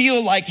might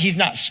feel like he's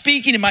not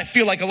speaking. It might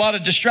feel like a lot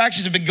of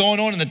distractions have been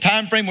going on in the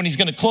time frame when he's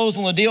going to close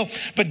on the deal.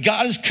 But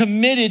God is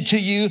committed to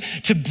you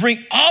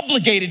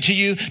obligated to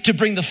you to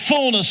bring the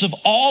fullness of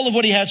all of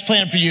what he has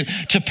planned for you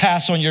to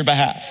pass on your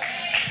behalf.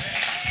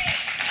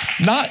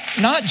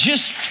 Not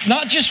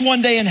just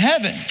one day in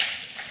heaven,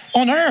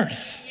 on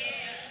earth.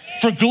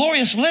 For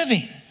glorious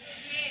living,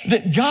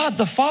 that God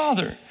the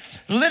Father,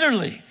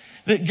 literally,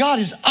 that God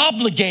is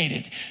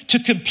obligated to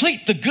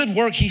complete the good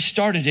work he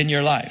started in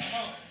your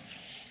life.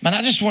 Man,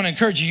 I just want to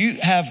encourage you,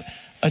 you have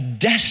a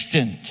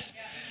destined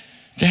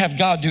to have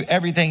God do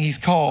everything he's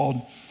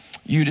called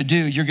you to do.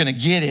 You're going to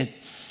get it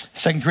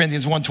 2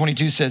 Corinthians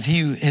 1:22 says, he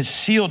who has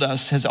sealed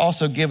us has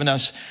also given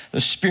us the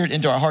Spirit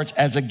into our hearts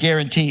as a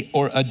guarantee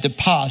or a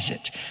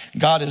deposit.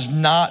 God is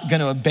not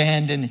going to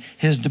abandon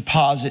his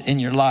deposit in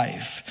your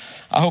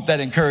life. I hope that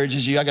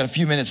encourages you. I got a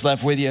few minutes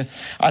left with you.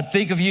 I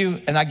think of you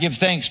and I give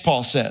thanks,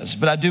 Paul says,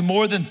 but I do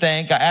more than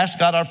thank. I ask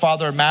God our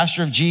Father, our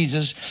Master of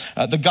Jesus,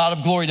 the God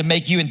of glory, to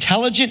make you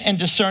intelligent and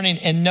discerning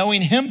and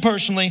knowing him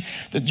personally,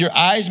 that your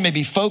eyes may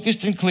be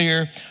focused and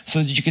clear so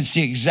that you can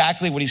see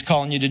exactly what he's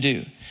calling you to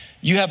do.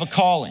 You have a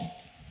calling.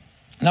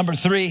 Number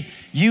 3,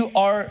 you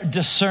are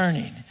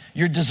discerning.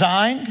 You're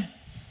designed,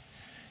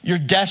 you're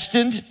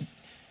destined,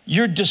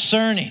 you're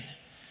discerning.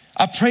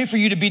 I pray for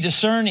you to be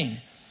discerning.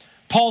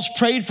 Paul's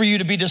prayed for you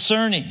to be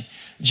discerning.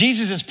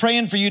 Jesus is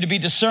praying for you to be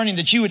discerning,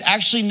 that you would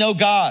actually know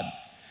God.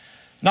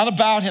 Not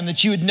about him,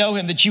 that you would know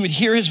him, that you would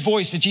hear his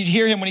voice, that you'd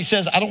hear him when he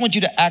says, I don't want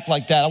you to act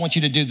like that. I want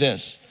you to do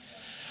this.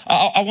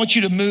 I want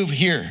you to move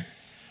here.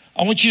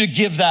 I want you to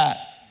give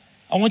that.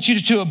 I want you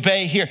to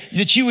obey here,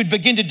 that you would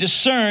begin to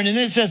discern. And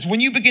it says, when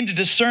you begin to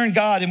discern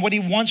God and what he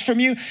wants from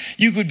you,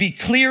 you would be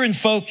clear and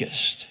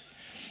focused,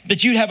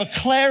 that you'd have a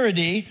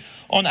clarity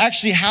on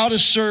actually how to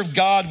serve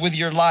God with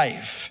your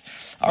life.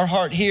 Our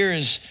heart here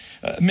is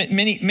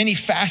many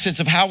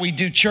facets of how we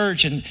do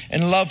church and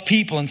love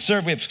people and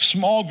serve. We have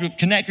small group,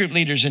 connect group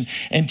leaders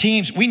and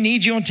teams. We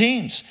need you on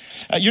teams.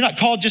 You're not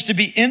called just to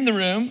be in the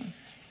room.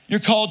 You're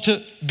called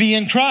to be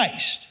in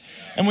Christ.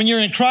 And when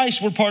you're in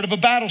Christ, we're part of a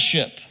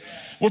battleship.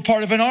 We're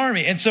part of an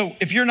army. And so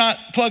if you're not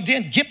plugged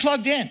in, get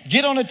plugged in.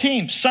 Get on a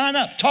team. Sign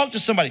up. Talk to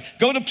somebody.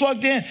 Go to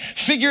Plugged In.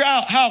 Figure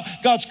out how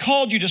God's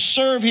called you to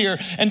serve here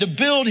and to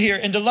build here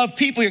and to love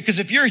people here. Because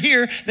if you're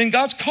here, then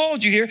God's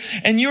called you here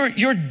and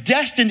you're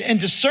destined and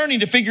discerning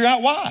to figure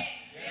out why.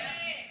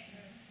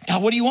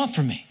 God, what do you want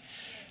from me?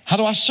 How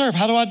do I serve?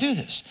 How do I do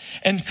this?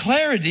 And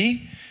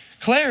clarity,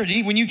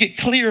 when you get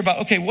clear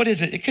about, okay, what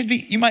is it? It could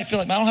be, you might feel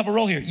like, I don't have a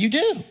role here. You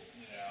do.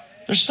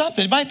 There's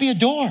something. It might be a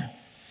door.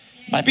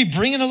 It might be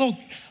bringing a little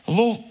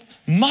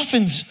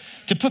muffins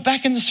to put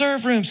back in the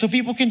serve room so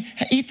people can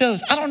eat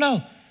those. I don't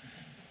know.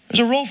 There's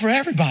a role for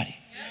everybody.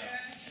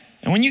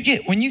 And when you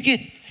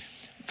get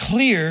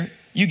clear,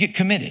 you get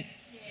committed.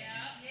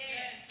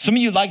 Some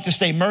of you like to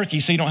stay murky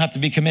so you don't have to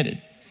be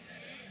committed.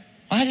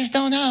 I just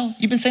don't know.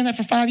 You've been saying that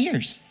for 5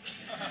 years.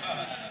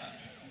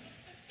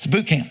 It's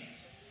boot camp.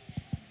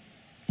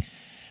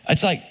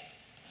 It's like,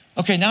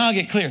 okay, now I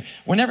get clear.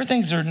 Whenever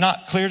things are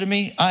not clear to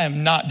me, I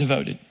am not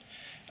devoted.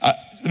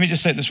 Let me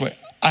just say it this way.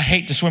 I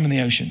hate to swim in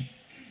the ocean.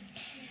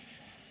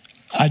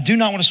 I do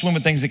not want to swim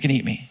with things that can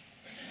eat me.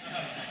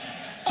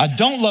 I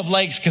don't love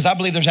lakes because I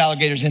believe there's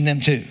alligators in them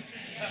too.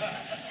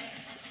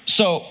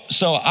 So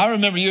I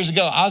remember years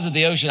ago, I was at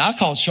the ocean. I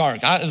called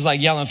shark. It was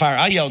like yelling fire.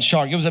 I yelled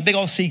shark. It was a big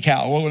old sea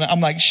cow. I'm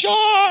like,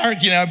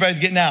 shark, everybody's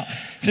getting out.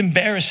 It's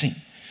embarrassing.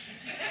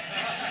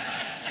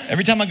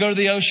 Every time I go to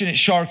the ocean, it's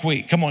Shark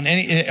Week. Come on,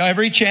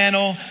 every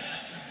channel.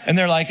 And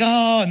they're like,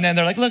 oh, and then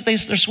they're like, look, they're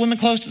swimming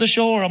close to the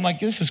shore. I'm like,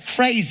 this is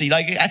crazy.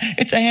 Like,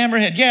 it's a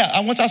hammerhead. Yeah,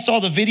 once I saw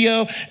the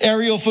video,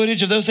 aerial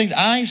footage of those things,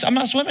 I'm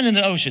not swimming in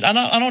the ocean. I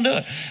don't do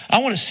it. I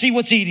want to see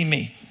what's eating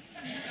me.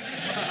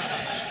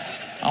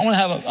 I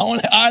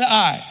want eye to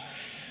eye.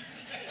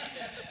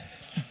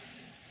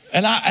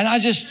 And I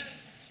just,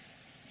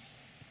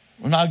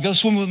 when I'd go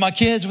swimming with my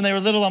kids when they were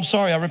little, I'm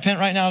sorry, I repent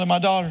right now to my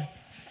daughter.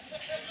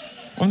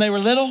 When they were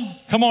little,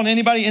 come on,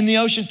 anybody in the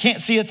ocean can't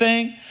see a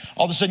thing?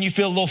 All of a sudden you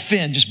feel a little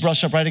fin just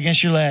brush up right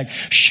against your leg.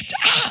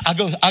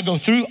 I go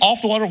through,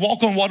 off the water,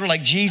 walk on water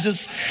like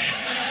Jesus.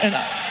 And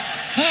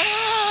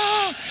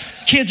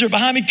kids are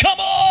behind me, come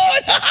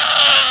on.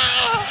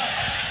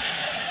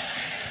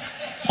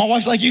 My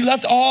wife's like, you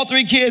left all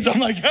 3 kids. I'm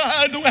like,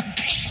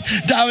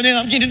 diving in,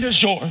 I'm getting to the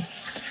shore.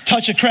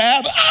 Touch a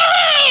crab,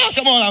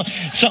 come on,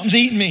 something's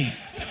eating me.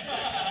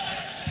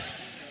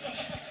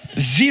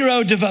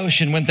 Zero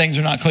devotion when things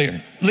are not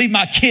clear. Leave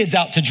my kids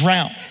out to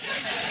drown.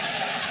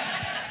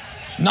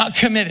 Not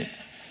committed.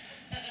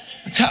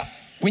 That's how,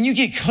 when you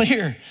get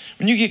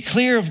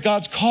clear of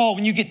God's call,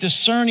 when you get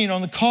discerning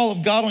on the call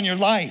of God on your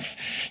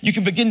life, you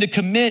can begin to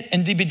commit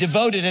and to be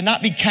devoted and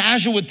not be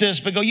casual with this,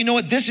 but go, you know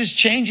what? This is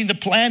changing the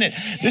planet.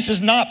 This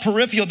is not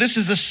peripheral. This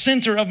is the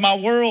center of my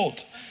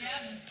world.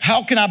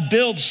 How can I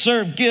build,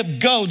 serve, give,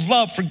 go,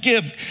 love,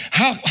 forgive?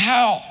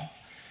 How?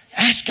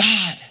 Ask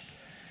God.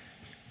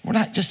 We're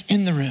not just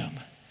in the room.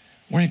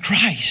 We're in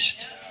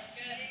Christ.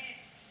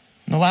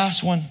 And the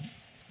last one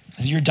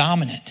is you're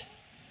dominant.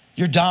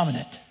 You're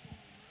dominant.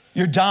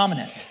 You're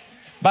dominant.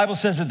 The Bible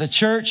says that the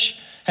church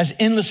has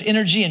endless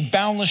energy and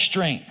boundless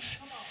strength.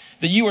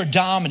 That you are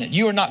dominant.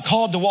 You are not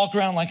called to walk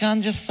around like,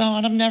 I'm just so,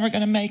 and I'm never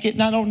going to make it,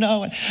 and I don't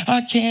know, and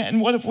I can't,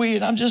 and what if we,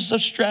 and I'm just so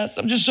stressed,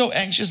 I'm just so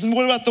anxious, and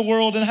what about the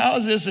world, and how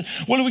is this, and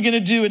what are we going to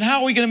do, and how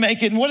are we going to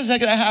make it, and what is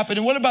that going to happen,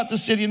 and what about the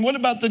city, and what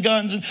about the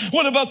guns, and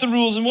what about the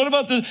rules, and what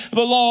about the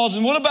laws,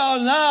 and what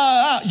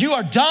about, you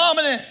are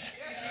dominant.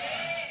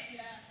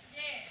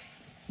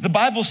 The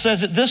Bible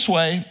says it this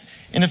way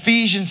in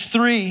Ephesians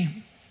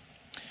 3.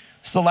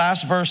 It's the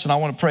last verse, and I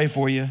want to pray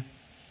for you.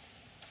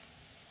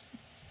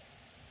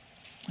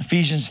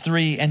 Ephesians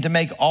 3, and to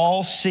make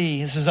all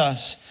see, this is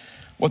us,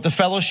 what the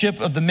fellowship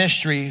of the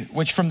mystery,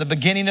 which from the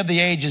beginning of the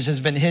ages has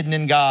been hidden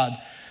in God,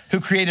 who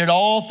created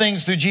all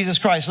things through Jesus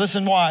Christ.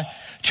 Listen why.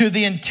 To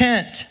the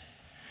intent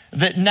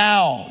that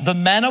now the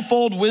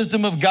manifold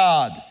wisdom of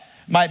God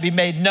might be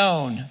made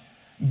known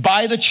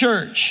by the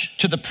church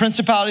to the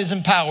principalities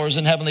and powers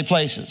in heavenly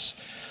places,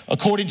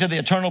 according to the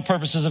eternal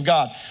purposes of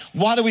God.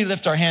 Why do we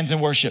lift our hands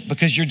in worship?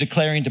 Because you're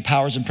declaring to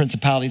powers and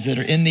principalities that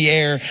are in the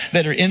air,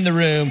 that are in the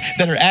room,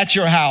 that are at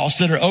your house,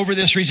 that are over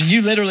this region.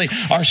 You literally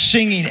are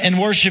singing and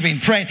worshiping,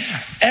 praying.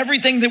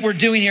 Everything that we're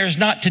doing here is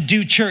not to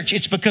do church.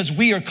 It's because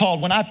we are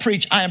called. When I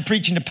preach, I am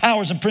preaching to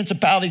powers and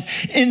principalities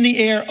in the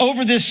air,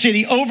 over this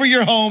city, over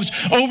your homes,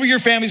 over your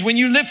families. When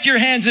you lift your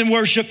hands in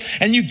worship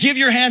and you give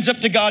your hands up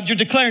to God, you're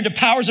declaring to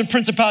powers and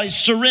principalities,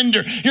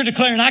 surrender. You're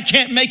declaring, I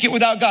can't make it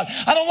without God.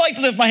 I don't like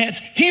to lift my hands.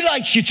 He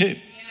likes you to.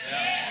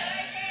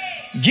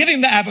 Give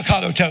him the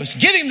avocado toast.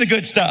 Give him the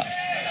good stuff.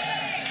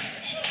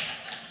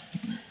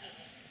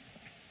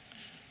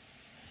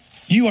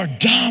 You are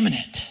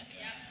dominant.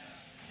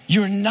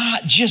 You're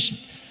not just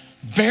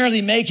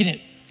barely making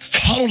it,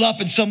 cuddled up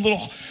in some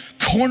little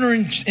corner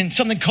in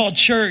something called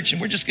church,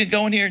 and we're just going to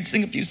go in here and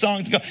sing a few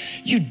songs and go.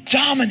 You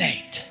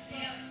dominate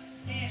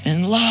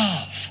in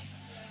love.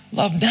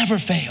 Love never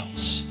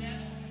fails.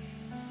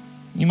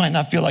 You might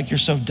not feel like you're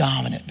so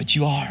dominant, but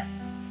you are.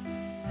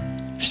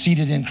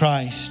 Seated in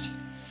Christ.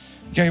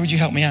 Gary, would you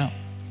help me out?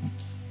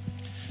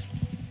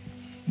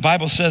 The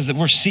Bible says that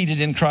we're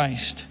seated in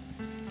Christ.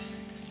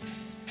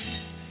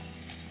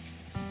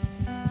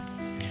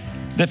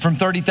 That from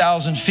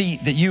 30,000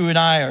 feet that you and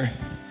I are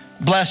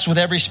blessed with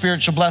every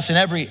spiritual blessing,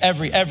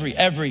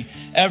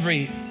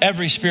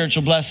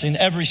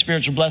 every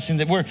spiritual blessing,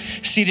 that we're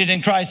seated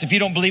in Christ. If you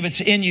don't believe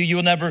it's in you, you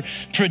will never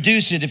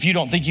produce it if you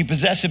don't think you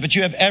possess it, but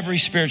you have every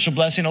spiritual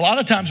blessing. A lot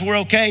of times we're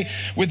okay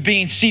with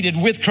being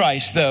seated with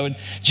Christ though. And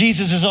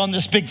Jesus is on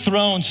this big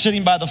throne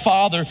sitting by the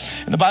Father.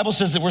 And the Bible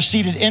says that we're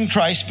seated in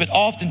Christ, but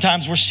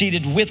oftentimes we're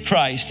seated with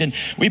Christ. And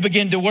we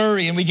begin to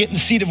worry and we get in the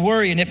seat of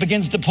worry and it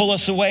begins to pull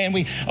us away and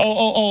we,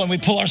 and we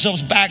pull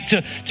ourselves back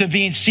to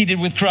being seated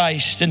with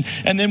Christ.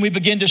 And then we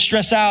begin to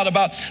stress out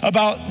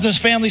about this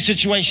family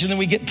situation. Then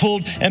we get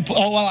pulled and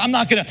I'm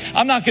not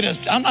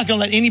gonna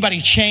let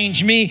anybody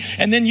change me.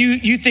 And then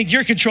you think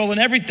you're controlling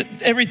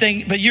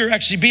everything, but you're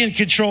actually being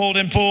controlled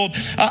and pulled.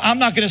 I'm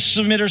not gonna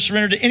submit or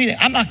surrender to anything.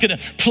 I'm not gonna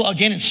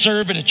plug in and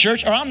serve at a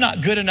church, or I'm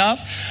not good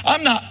enough.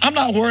 I'm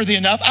not worthy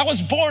enough. I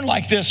was born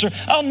like this, or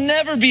I'll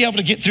never be able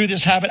to get through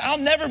this habit. I'll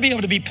never be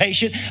able to be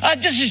patient.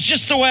 This is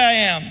just the way I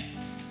am.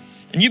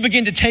 And you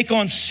begin to take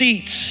on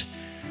seats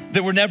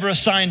that were never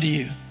assigned to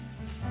you.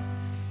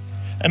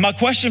 And my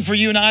question for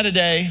you and I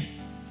today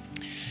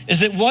is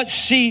that what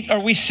seat are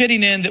we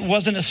sitting in that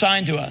wasn't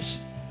assigned to us?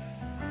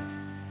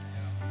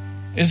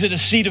 Is it a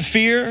seat of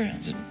fear?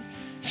 Is it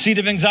a seat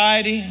of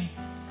anxiety?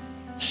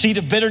 A seat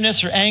of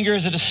bitterness or anger?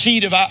 Is it a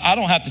seat of I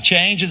don't have to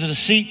change? Is it a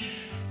seat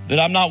that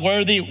I'm not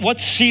worthy?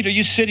 What seat are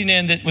you sitting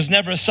in that was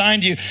never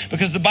assigned to you?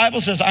 Because the Bible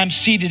says I'm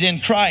seated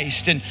in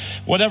Christ, and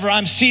whatever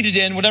I'm seated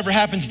in, whatever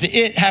happens to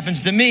it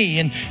happens to me,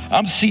 and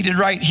I'm seated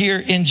right here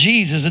in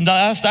Jesus. And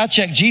last I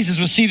checked, Jesus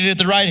was seated at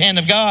the right hand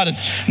of God, and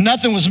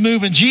nothing was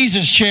moving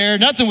Jesus' chair,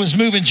 nothing was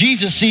moving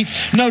Jesus' seat.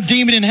 No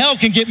demon in hell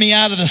can get me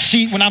out of the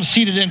seat when I'm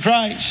seated in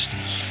Christ.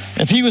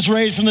 If he was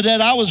raised from the dead,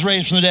 I was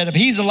raised from the dead. If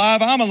he's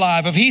alive, I'm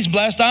alive. If he's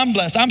blessed, I'm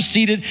blessed. I'm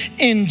seated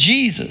in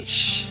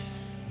Jesus.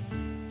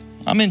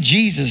 I'm in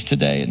Jesus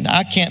today, and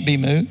I can't be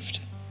moved.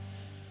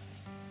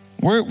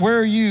 Where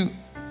are you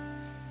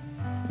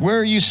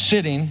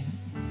sitting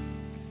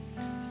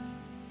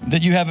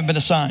that you haven't been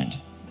assigned?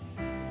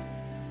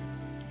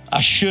 I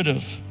should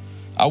have.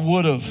 I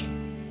would have.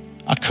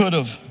 I could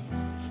have.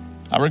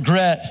 I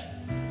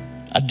regret.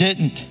 I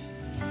didn't.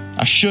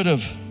 I should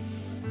have.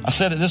 I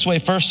said it this way,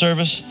 first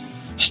service.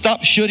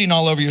 Stop shooting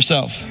all over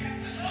yourself.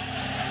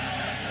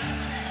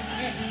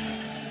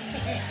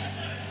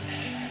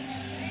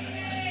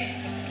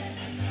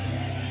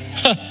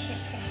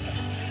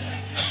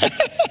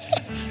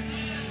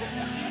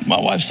 My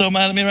wife's so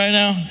mad at me right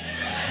now.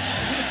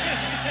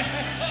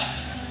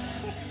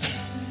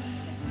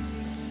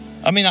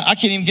 I mean, I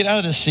can't even get out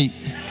of this seat.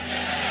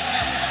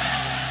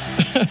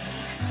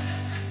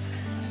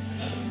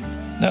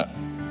 No,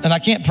 and I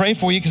can't pray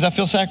for you because I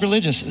feel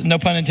sacrilegious. No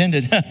pun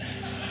intended.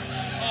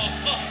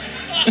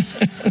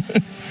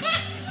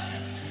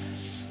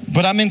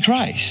 But I'm in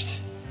Christ.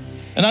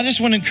 And I just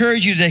want to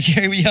encourage you today.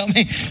 Gary, will you help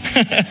me?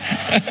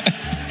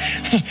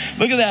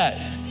 Look at that.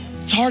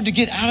 It's hard to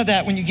get out of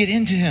that when you get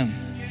into him.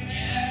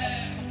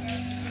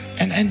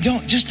 And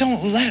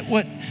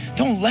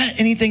don't let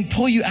anything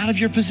pull you out of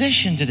your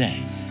position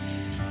today.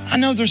 I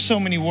know there's so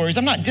many worries.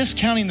 I'm not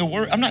discounting the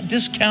worry. I'm not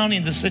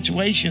discounting the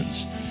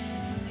situations.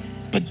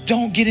 But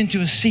don't get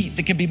into a seat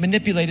that can be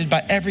manipulated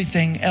by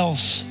everything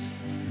else.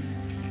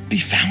 Be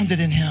founded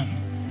in him.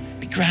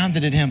 Be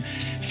grounded in him.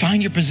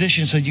 Find your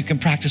position so you can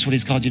practice what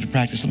he's called you to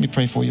practice. Let me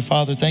pray for you.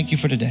 Father, thank you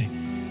for today.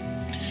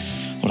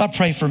 Lord, I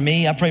pray for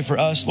me. I pray for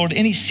us. Lord,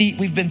 any seat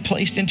we've been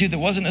placed into that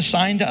wasn't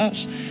assigned to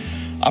us,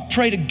 I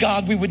pray to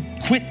God we would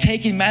quit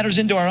taking matters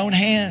into our own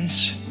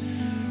hands.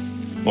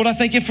 Lord, I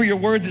thank you for your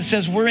word that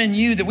says we're in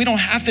you, that we don't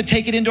have to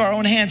take it into our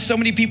own hands. So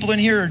many people in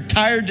here are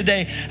tired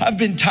today. I've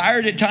been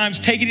tired at times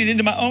taking it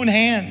into my own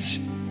hands.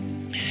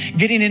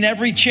 Getting in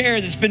every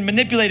chair that's been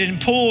manipulated and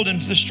pulled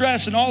and the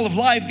stress and all of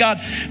life, God,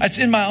 it's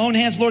in my own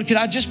hands. Lord, could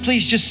I just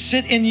please just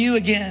sit in you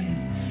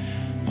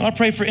again? Well, I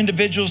pray for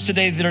individuals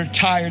today that are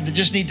tired, that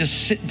just need to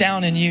sit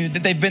down in you,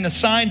 that they've been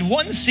assigned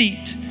one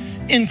seat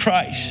in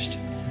Christ.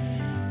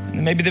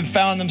 And maybe they've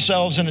found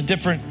themselves in a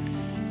different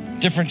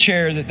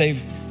chair that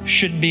they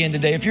shouldn't be in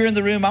today. If you're in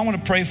the room, I want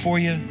to pray for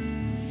you.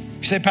 If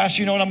you say,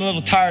 Pastor, you know what, I'm a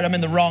little tired, I'm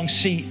in the wrong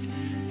seat.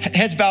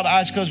 Heads bowed,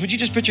 eyes closed. Would you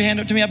just put your hand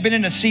up to me? I've been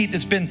in a seat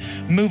that's been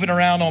moving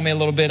around on me a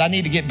little bit. I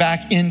need to get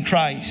back in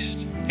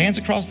Christ. Hands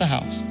across the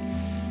house.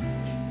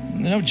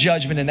 No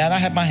judgment in that. I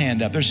have my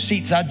hand up. There's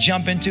seats I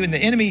jump into, and the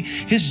enemy,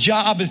 his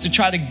job is to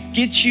try to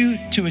get you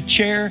to a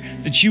chair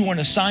that you weren't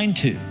assigned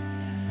to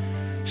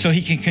so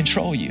he can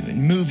control you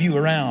and move you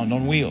around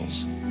on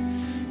wheels.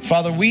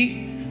 Father,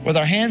 we, with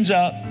our hands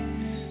up,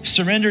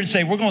 surrender and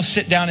say, we're going to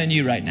sit down in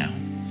you right now.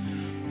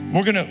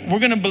 We're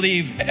going to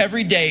believe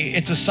every day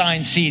it's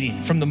assigned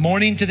seating from the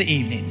morning to the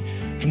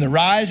evening, from the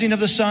rising of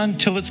the sun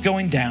till it's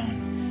going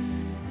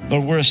down.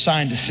 Lord, we're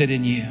assigned to sit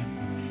in you.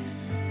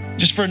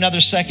 Just for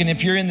another second,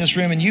 if you're in this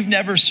room and you've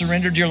never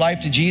surrendered your life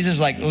to Jesus,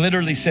 like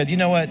literally said, you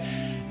know what?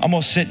 I'm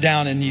going to sit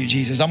down in you,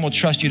 Jesus. I'm going to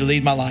trust you to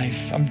lead my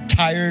life. I'm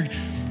tired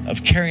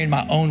of carrying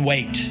my own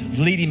weight, of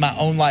leading my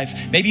own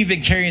life. Maybe you've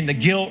been carrying the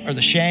guilt or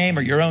the shame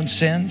or your own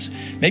sins.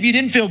 Maybe you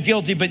didn't feel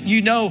guilty, but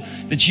you know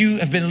that you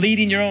have been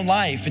leading your own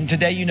life. And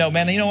today you know,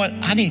 man, you know what?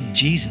 I need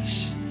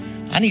Jesus.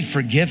 I need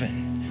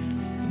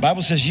forgiven. The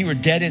Bible says you were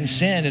dead in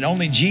sin and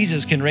only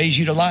Jesus can raise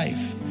you to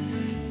life.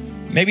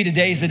 Maybe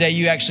today's the day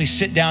you actually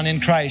sit down in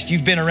Christ.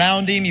 You've been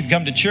around him, you've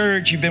come to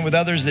church, you've been with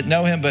others that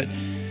know him, but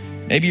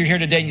maybe you're here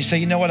today and you say,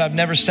 you know what? I've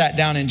never sat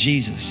down in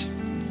Jesus.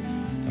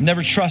 I've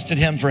never trusted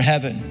him for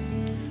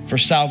heaven, for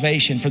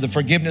salvation, for the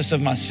forgiveness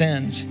of my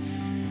sins.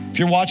 If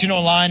you're watching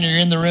online or you're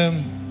in the room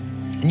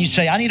and you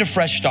say, I need a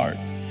fresh start.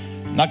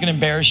 I'm not going to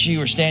embarrass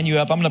you or stand you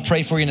up. I'm going to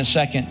pray for you in a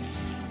second.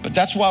 But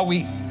that's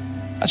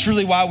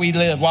really why we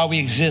live, why we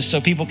exist, so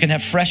people can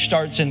have fresh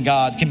starts in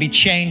God, can be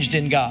changed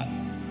in God.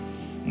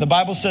 And the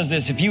Bible says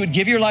this, if you would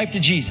give your life to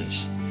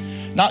Jesus,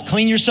 not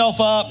clean yourself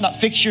up, not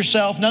fix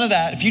yourself, none of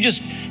that. If you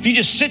just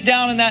sit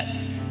down in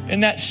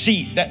that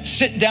seat, that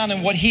sit down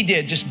in what he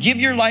did, just give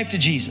your life to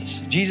Jesus.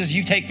 Jesus,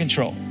 you take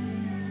control.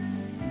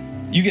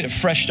 You get a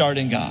fresh start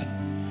in God.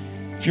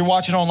 If you're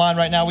watching online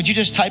right now, would you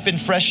just type in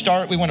fresh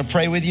start? We want to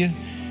pray with you.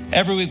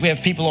 Every week we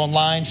have people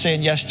online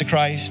saying yes to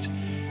Christ.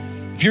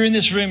 If you're in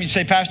this room, you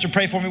say, Pastor,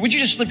 pray for me. Would you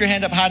just slip your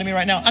hand up high to me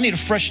right now? I need a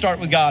fresh start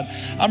with God.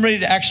 I'm ready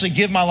to actually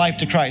give my life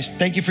to Christ.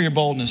 Thank you for your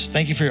boldness.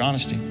 Thank you for your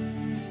honesty.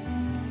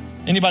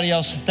 Anybody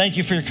else? Thank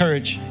you for your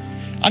courage.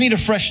 I need a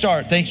fresh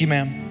start. Thank you,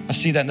 ma'am. I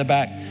see that in the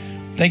back.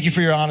 Thank you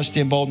for your honesty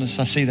and boldness.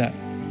 I see that.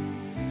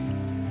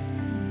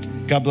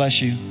 God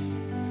bless you.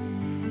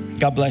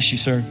 God bless you,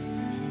 sir.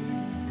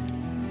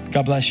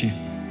 God bless you.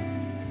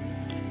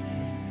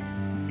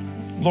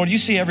 Lord, you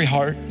see every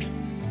heart.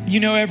 You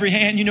know every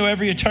hand. You know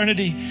every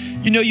eternity.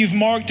 You know you've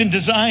marked and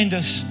designed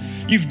us.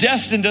 You've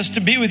destined us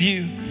to be with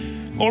you.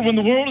 Lord, when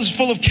the world is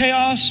full of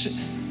chaos,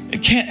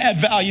 it can't add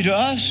value to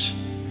us.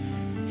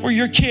 We're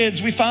your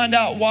kids. We find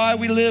out why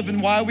we live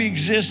and why we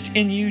exist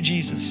in you,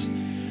 Jesus.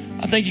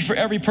 I thank you for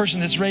every person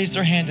that's raised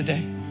their hand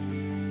today.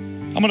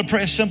 I'm going to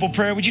pray a simple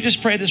prayer. Would you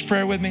just pray this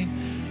prayer with me?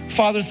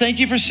 Father, thank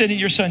you for sending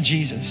your son,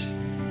 Jesus.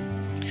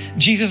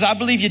 Jesus, I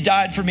believe you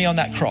died for me on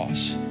that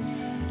cross.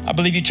 I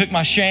believe you took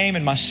my shame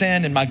and my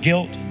sin and my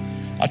guilt.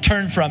 I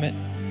turned from it.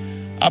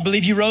 I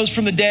believe you rose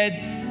from the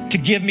dead to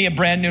give me a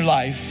brand new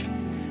life.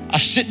 I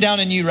sit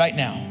down in you right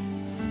now.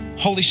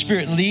 Holy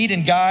Spirit, lead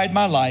and guide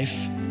my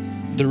life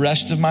the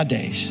rest of my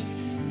days.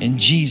 In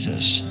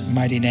Jesus'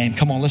 mighty name.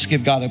 Come on, let's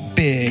give God a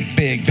big,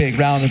 big, big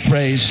round of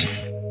praise.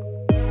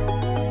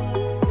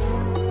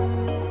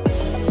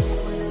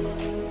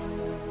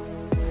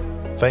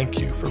 Thank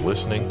you for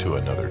listening to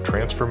another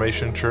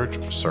Transformation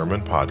Church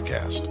Sermon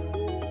Podcast.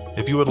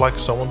 If you would like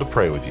someone to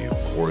pray with you,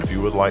 or if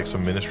you would like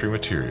some ministry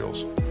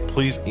materials,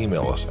 please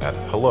email us at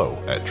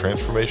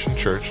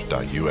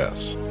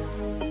hello@transformationchurch.us.